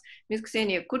of us. Ms.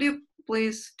 Ksenia, could you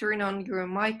please turn on your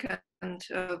mic and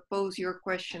pose your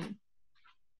question?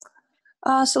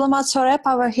 Selamat sore,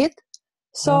 Pak Wahid.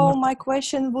 So my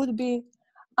question would be,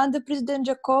 under President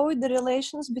Jokowi, the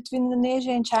relations between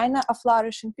Indonesia and China are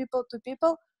flourishing, people to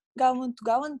people, government to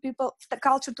government, people,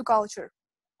 culture to culture.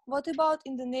 What about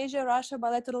Indonesia-Russia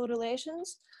bilateral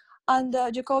relations under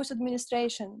Jokowi's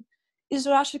administration? Is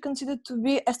Russia considered to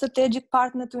be a strategic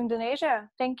partner to Indonesia?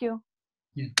 Thank you.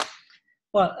 Yeah.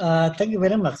 Well, thank you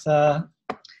very much.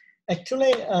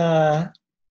 Actually,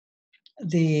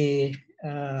 the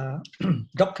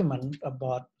document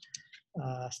about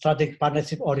strategic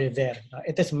partnership already there.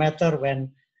 It is a matter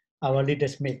when our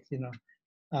leaders meet,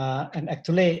 and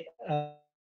actually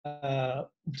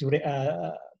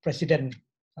President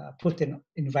Putin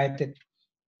invited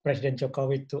President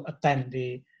Jokowi to attend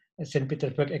the St.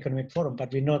 Petersburg Economic Forum,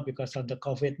 but we know because of the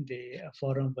COVID, the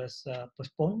forum was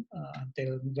postponed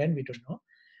until when, we don't know.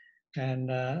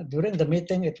 And during the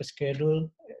meeting, it was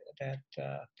scheduled that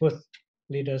both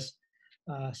leaders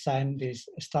signed this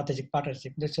strategic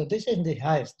partnership. So this is the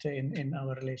highest in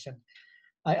our relation.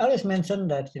 I always mention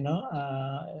that,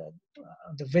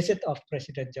 the visit of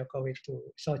President Jokowi to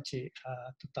Sochi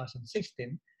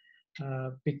 2016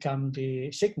 become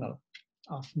the signal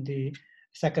of the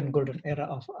second golden era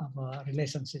of our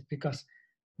relationship, because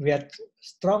we had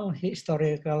strong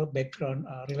historical background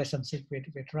relationship with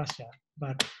Russia.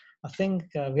 But I think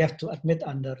we have to admit,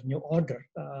 under new order,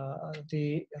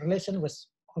 the relation was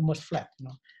almost flat.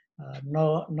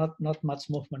 Not much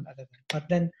movement other than. But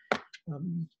then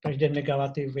President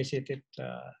Megawati visited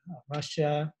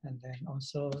Russia, and then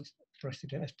also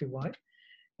President SPY.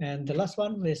 And the last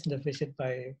one was the visit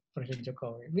by President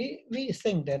Jokowi. We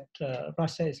think that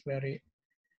Russia is very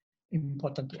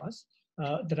important to us.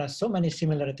 There are so many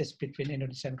similarities between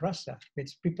Indonesia and Russia,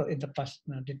 which people in the past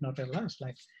did not realize,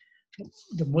 like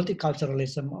the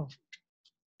multiculturalism of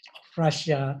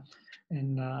Russia.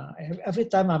 And every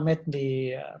time I met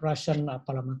the Russian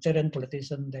parliamentarian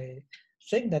politician, they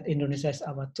think that Indonesia is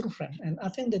our true friend, and I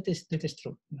think that is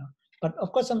true. But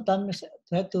of course, sometimes it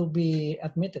has to be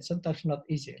admitted. Sometimes not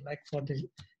easy. Like for the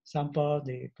example,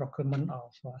 the procurement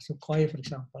of Sukhoi, for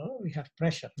example, we have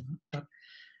pressure. But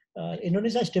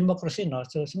Indonesia is democracy now,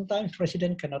 so sometimes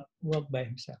president cannot work by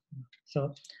himself.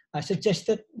 So I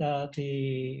suggested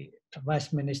the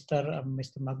Vice Minister,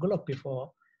 Mr. Magulov,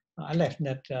 before I left,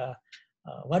 that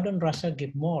why don't Russia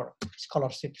give more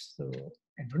scholarships to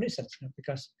Indonesians?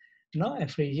 Because now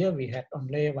every year we had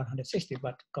only 160,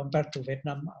 but compared to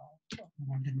Vietnam,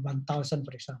 more than 1,000,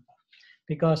 for example.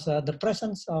 Because the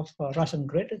presence of Russian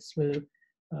graduates will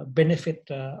benefit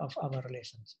of our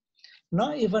relations.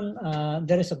 Now even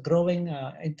there is a growing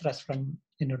interest from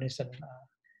Indonesian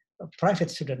private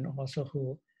students also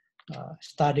who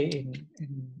study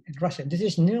in Russia. This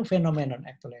is new phenomenon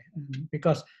actually,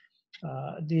 because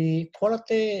the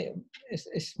quality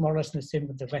is more or less the same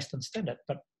with the Western standard,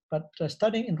 but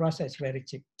studying in Russia is very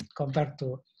cheap compared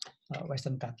to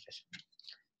Western countries.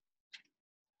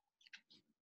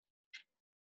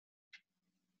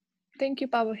 Thank you,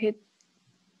 Pak Wahid.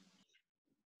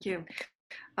 Thank you.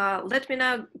 Let me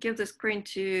now give the screen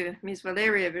to Ms.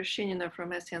 Valeria Vershinina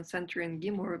from ASEAN Center in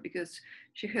Gimor, because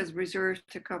she has reserved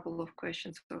a couple of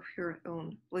questions of her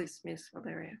own. Please, Ms.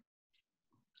 Valeria.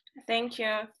 Thank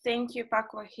you,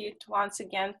 Pak Wahid, once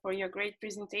again for your great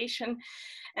presentation.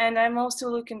 And I'm also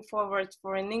looking forward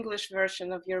for an English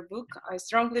version of your book. I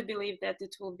strongly believe that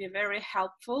it will be very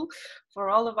helpful for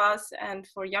all of us and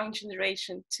for young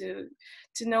generation to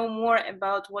know more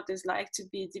about what it's like to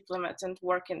be a diplomat and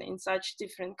working in such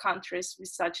different countries with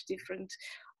such different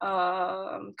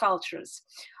cultures.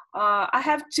 I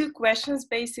have two questions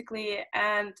basically,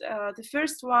 and the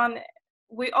first one,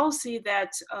 we all see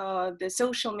that the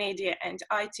social media and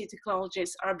IT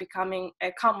technologies are becoming a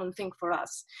common thing for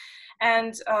us.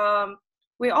 And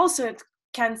we also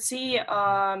can see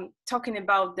talking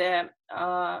about the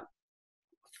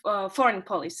foreign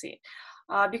policy.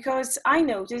 Because I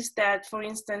noticed that, for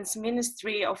instance,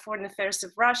 Ministry of Foreign Affairs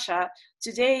of Russia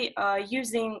today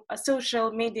using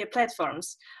social media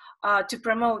platforms to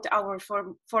promote our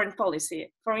foreign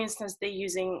policy. For instance, they're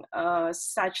using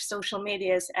such social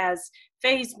medias as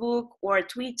Facebook or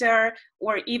Twitter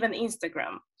or even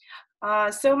Instagram.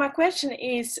 So my question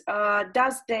is,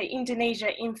 does the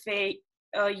Indonesia INFE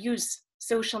use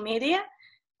social media?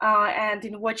 And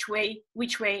in which way?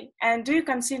 And do you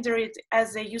consider it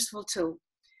as a useful tool?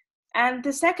 And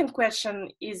the second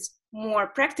question is more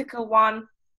practical one.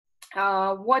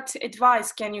 What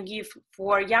advice can you give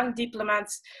for young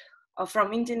diplomats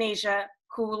from Indonesia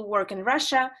who will work in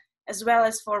Russia, as well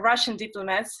as for Russian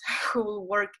diplomats who will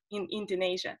work in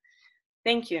Indonesia?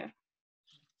 Thank you.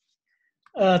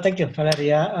 Thank you,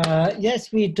 Valeria.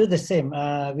 Yes, we do the same.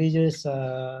 We use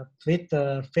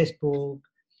Twitter, Facebook,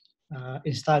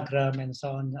 Instagram, and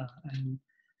so on. And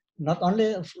not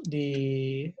only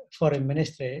the foreign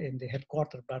ministry in the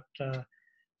headquarters, but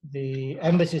the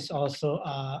embassies also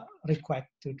are required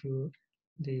to do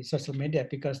the social media,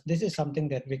 because this is something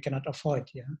that we cannot avoid.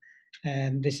 Yeah?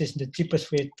 And this is the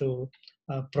cheapest way to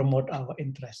promote our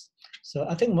interests. So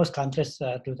I think most countries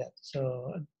do that.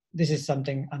 So this is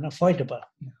something unavoidable.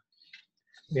 Yeah.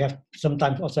 We have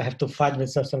sometimes also have to fight with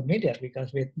social media,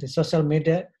 because with the social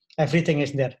media, everything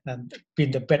is there, and be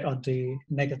the bad or the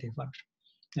negative one.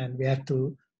 And we have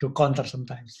to counter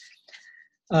sometimes.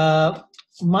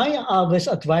 My always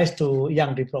advice to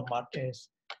young diplomat is,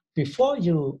 before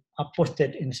you are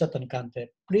posted in a certain country,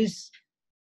 please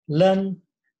learn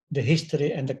the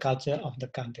history and the culture of the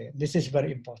country. This is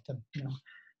very important,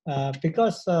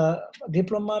 because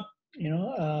diplomat,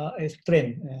 is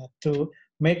trained to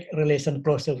make relation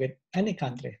closer with any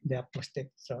country they are posted.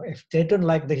 So if they don't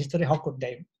like the history, how could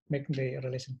they make the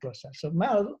relation closer? So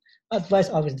my advice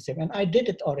always the same, and I did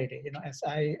it already, as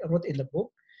I wrote in the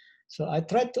book. So I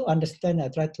tried to understand, I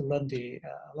tried to learn the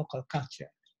local culture,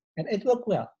 and it worked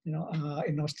well.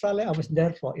 In Australia, I was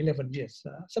there for 11 years.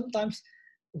 Sometimes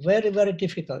very, very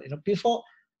difficult. Before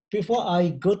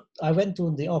I went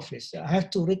to the office, I have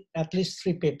to read at least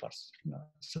 3 papers.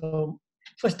 So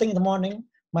first thing in the morning,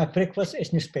 my breakfast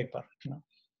is newspaper.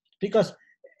 Because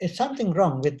it's something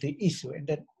wrong with the issue, and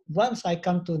then once I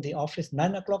come to the office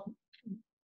 9 o'clock,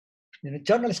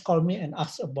 journalists call me and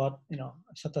ask about a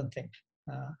certain thing.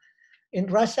 In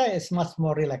Russia, it's much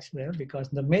more relaxed because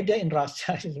the media in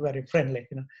Russia is very friendly.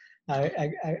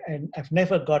 I've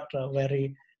never got a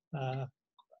very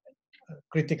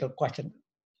critical question.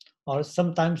 Or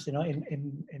sometimes,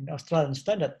 in Australian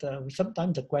standard,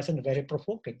 sometimes the question is very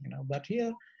provoking. But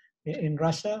here in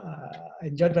Russia, I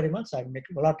enjoyed very much. I make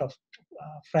a lot of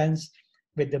friends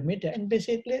with the media, and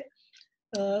basically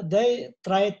they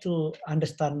try to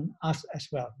understand us as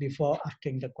well before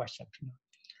asking the question.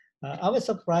 I was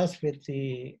surprised with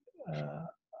the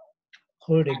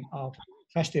holding of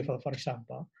festival, for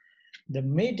example. The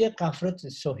media coverage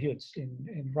is so huge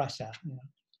in Russia.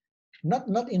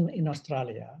 Not in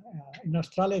Australia. In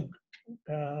Australia,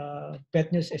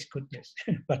 bad news is good news,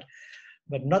 but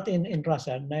not in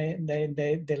Russia.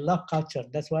 They love culture.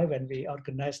 That's why when we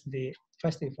organized the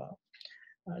festival,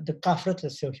 the coverage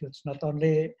is so huge. Not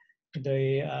only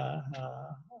the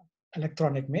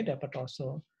electronic media, but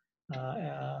also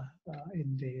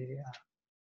in the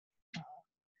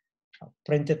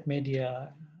printed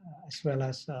media, as well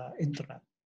as internet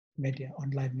media,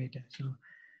 online media.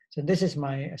 So this is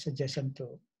my suggestion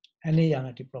to any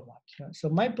young diplomat. So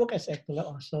my book is actually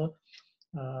also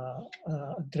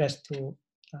addressed to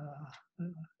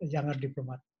a younger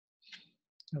diplomat.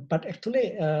 But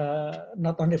actually,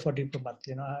 not only for diplomats.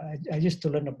 I used to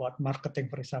learn about marketing,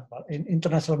 for example. In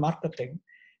international marketing,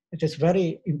 it is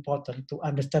very important to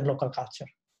understand local culture.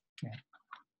 Yeah.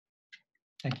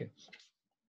 Thank you.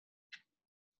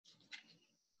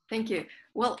 Thank you.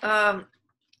 Well,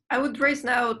 I would raise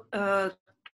now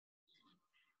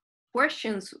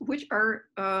questions which are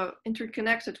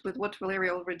interconnected with what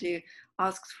Valeria already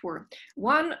asked for.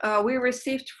 One we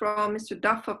received from Mr.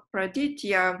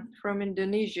 M.Supriyadi from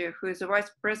Indonesia, who is the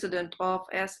Vice President of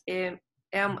ASEAN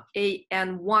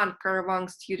Karawang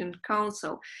Student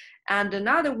Council. And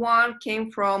another one came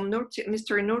from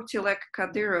Mr. Nurtilek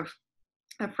Kadyrov,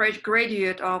 a fresh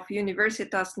graduate of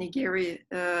Universitas Negeri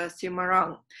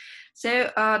Semarang.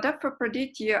 So Dr.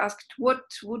 Praditya asked, what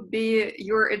would be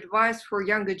your advice for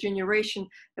younger generation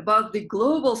about the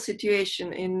global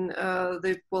situation in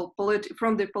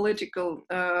from the political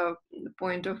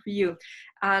point of view?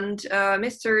 And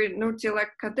Mr.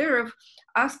 Nurtilek Kadyrov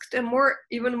asked a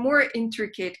even more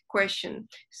intricate question.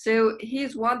 So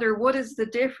he's wondering what is the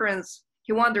difference?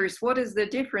 He wonders what is the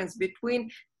difference between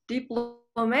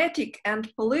diplomatic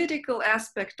and political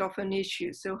aspect of an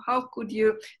issue. So how could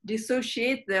you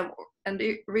dissociate them? And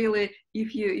really,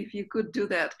 if you could do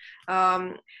that.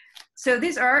 So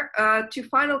these are 2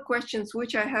 final questions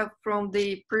which I have from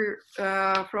the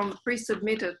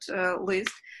pre-submitted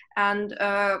list. And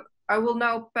I will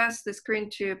now pass the screen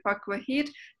to Pak Wahid.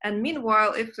 And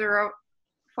meanwhile, if there are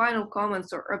final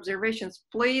comments or observations,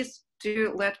 please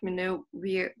do let me know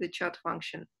via the chat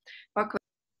function. Pak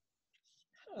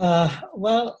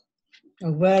well,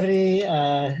 a very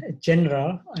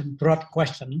general and broad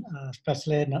question,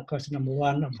 especially question number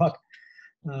 1 about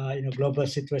global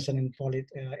situation in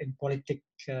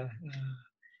politics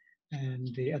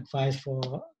and the advice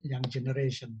for young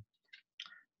generation.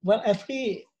 Well,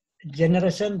 every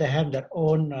generation they have their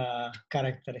own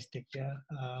characteristic.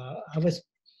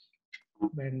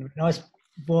 When I was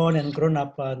born and grown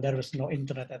up, there was no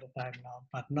internet at the time now,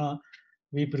 but now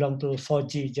we belong to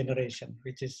 4G generation,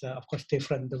 which is of course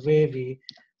different. The way we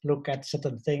look at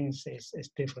certain things is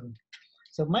different.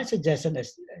 So my suggestion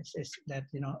is that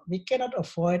we cannot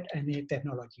avoid any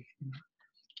technology.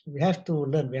 We have to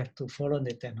learn. We have to follow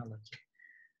the technology.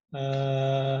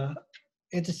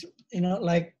 It is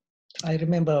like I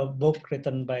remember a book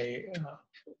written by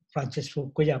Francis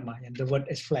Fukuyama, and the world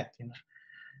is flat.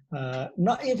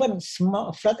 Not even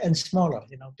flat and smaller.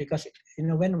 Because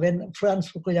when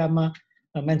Francis Fukuyama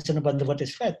mentioned about the word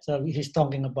is fat. So he's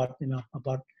talking about,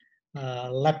 about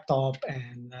laptop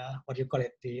and what do you call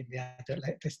it, the other,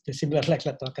 like the similar like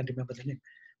laptop, I can't remember the name.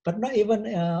 But not even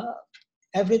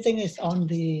everything is on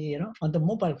the on the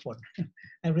mobile phone.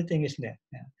 Everything is there.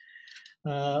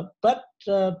 Yeah. But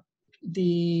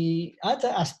the other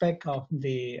aspect of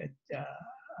the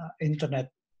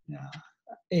internet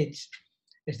age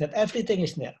is that everything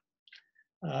is there,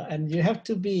 and you have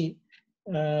to be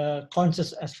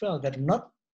conscious as well that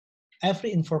not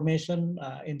every information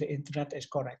in the internet is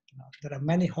correct. There are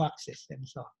many hoaxes and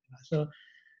so on.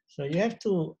 So you have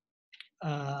to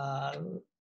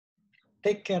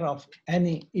take care of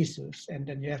any issues, and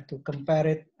then you have to compare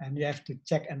it, and you have to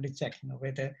check and recheck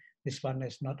whether this one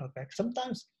is not okay.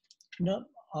 Sometimes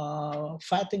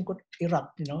fighting could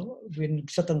erupt within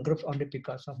certain groups only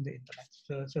because of the internet.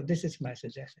 So this is my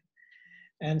suggestion.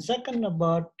 And second,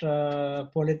 about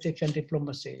politics and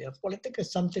diplomacy. Politics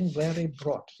is something very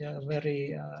broad,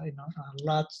 very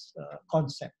large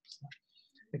concept.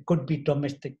 It could be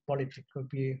domestic politics, could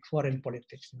be foreign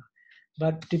politics.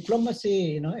 But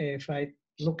diplomacy, if I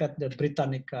look at the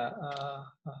Britannica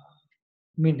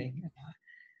meaning,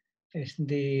 is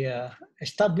the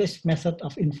established method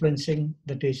of influencing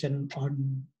the decision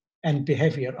on and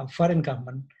behavior of foreign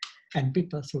government and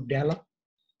people through dialogue,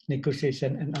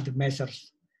 negotiation, and other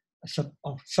measures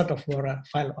sort of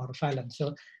violence.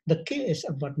 So the key is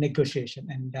about negotiation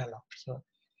and dialogue. So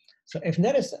if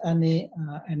there is any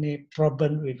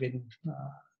problem within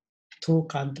two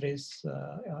countries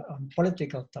on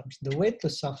political terms, the way to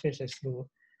solve it is through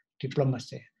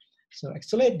diplomacy. So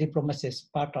actually, diplomacy is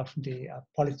part of the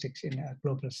politics in a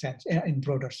global sense, in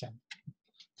broader sense.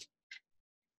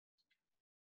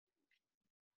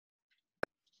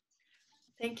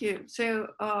 Thank you. So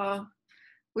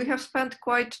we have spent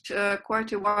quite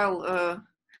a while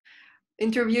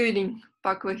interviewing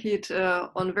Pak Wahid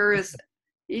on various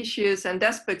issues and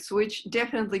aspects which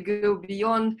definitely go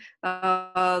beyond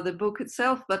the book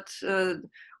itself. But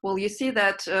well, you see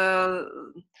that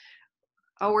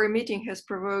our meeting has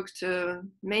provoked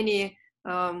many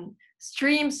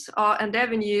streams and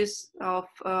avenues of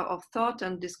thought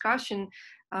and discussion.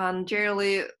 And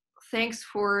generally, thanks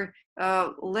for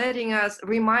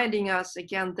reminding us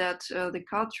again that the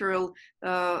cultural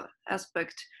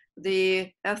aspect,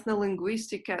 the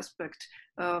ethno-linguistic aspect,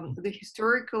 the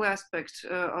historical aspect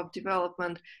of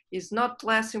development is not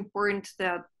less important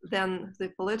than the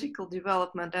political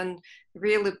development, and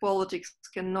really politics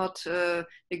cannot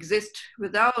exist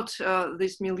without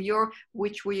this milieu,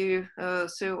 which we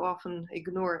so often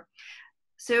ignore.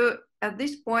 So at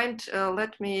this point,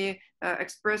 let me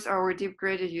express our deep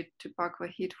gratitude to Pak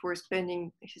Wahid for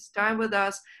spending his time with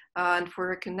us and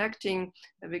for connecting,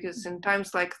 because in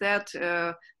times like that,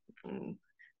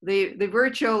 the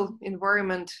virtual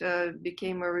environment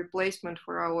became a replacement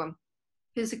for our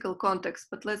physical context.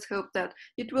 But let's hope that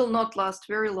it will not last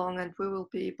very long, and we will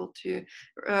be able to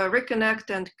reconnect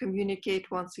and communicate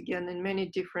once again in many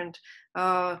different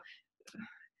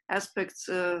aspects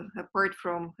apart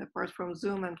from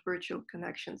Zoom and virtual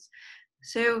connections.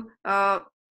 So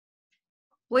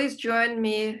please join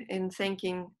me in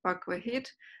thanking Pak Wahid,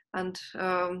 and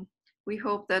we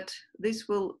hope that this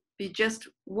will be just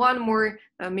one more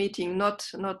meeting, not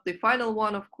the final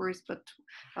one, of course, but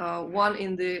one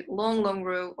in the long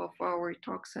row of our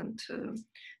talks and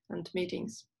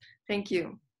meetings. Thank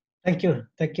you. Thank you.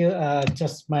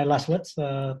 Just my last words.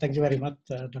 Thank you very much,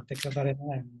 Dr. Katarina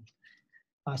and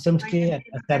Sumsky at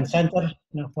ASEAN Center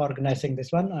for organizing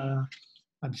this one.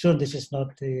 I'm sure this is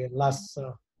not the last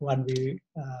one we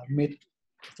meet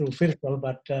through virtual,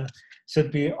 but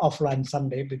should be offline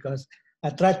someday, because I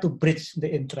try to bridge the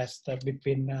interest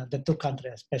between the two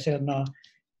countries, especially now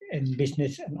in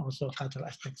business and also cultural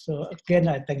aspects. So again,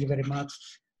 I thank you very much.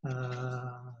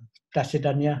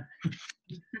 Dasidanya.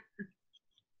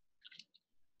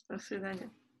 Dasidanya.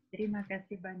 Terima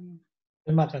kasih banyak.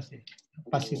 Terima kasih.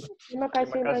 Terima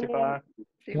kasih banyak.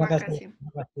 Terima kasih banyak.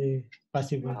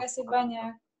 Terima kasih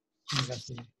banyak. Terima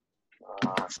kasih.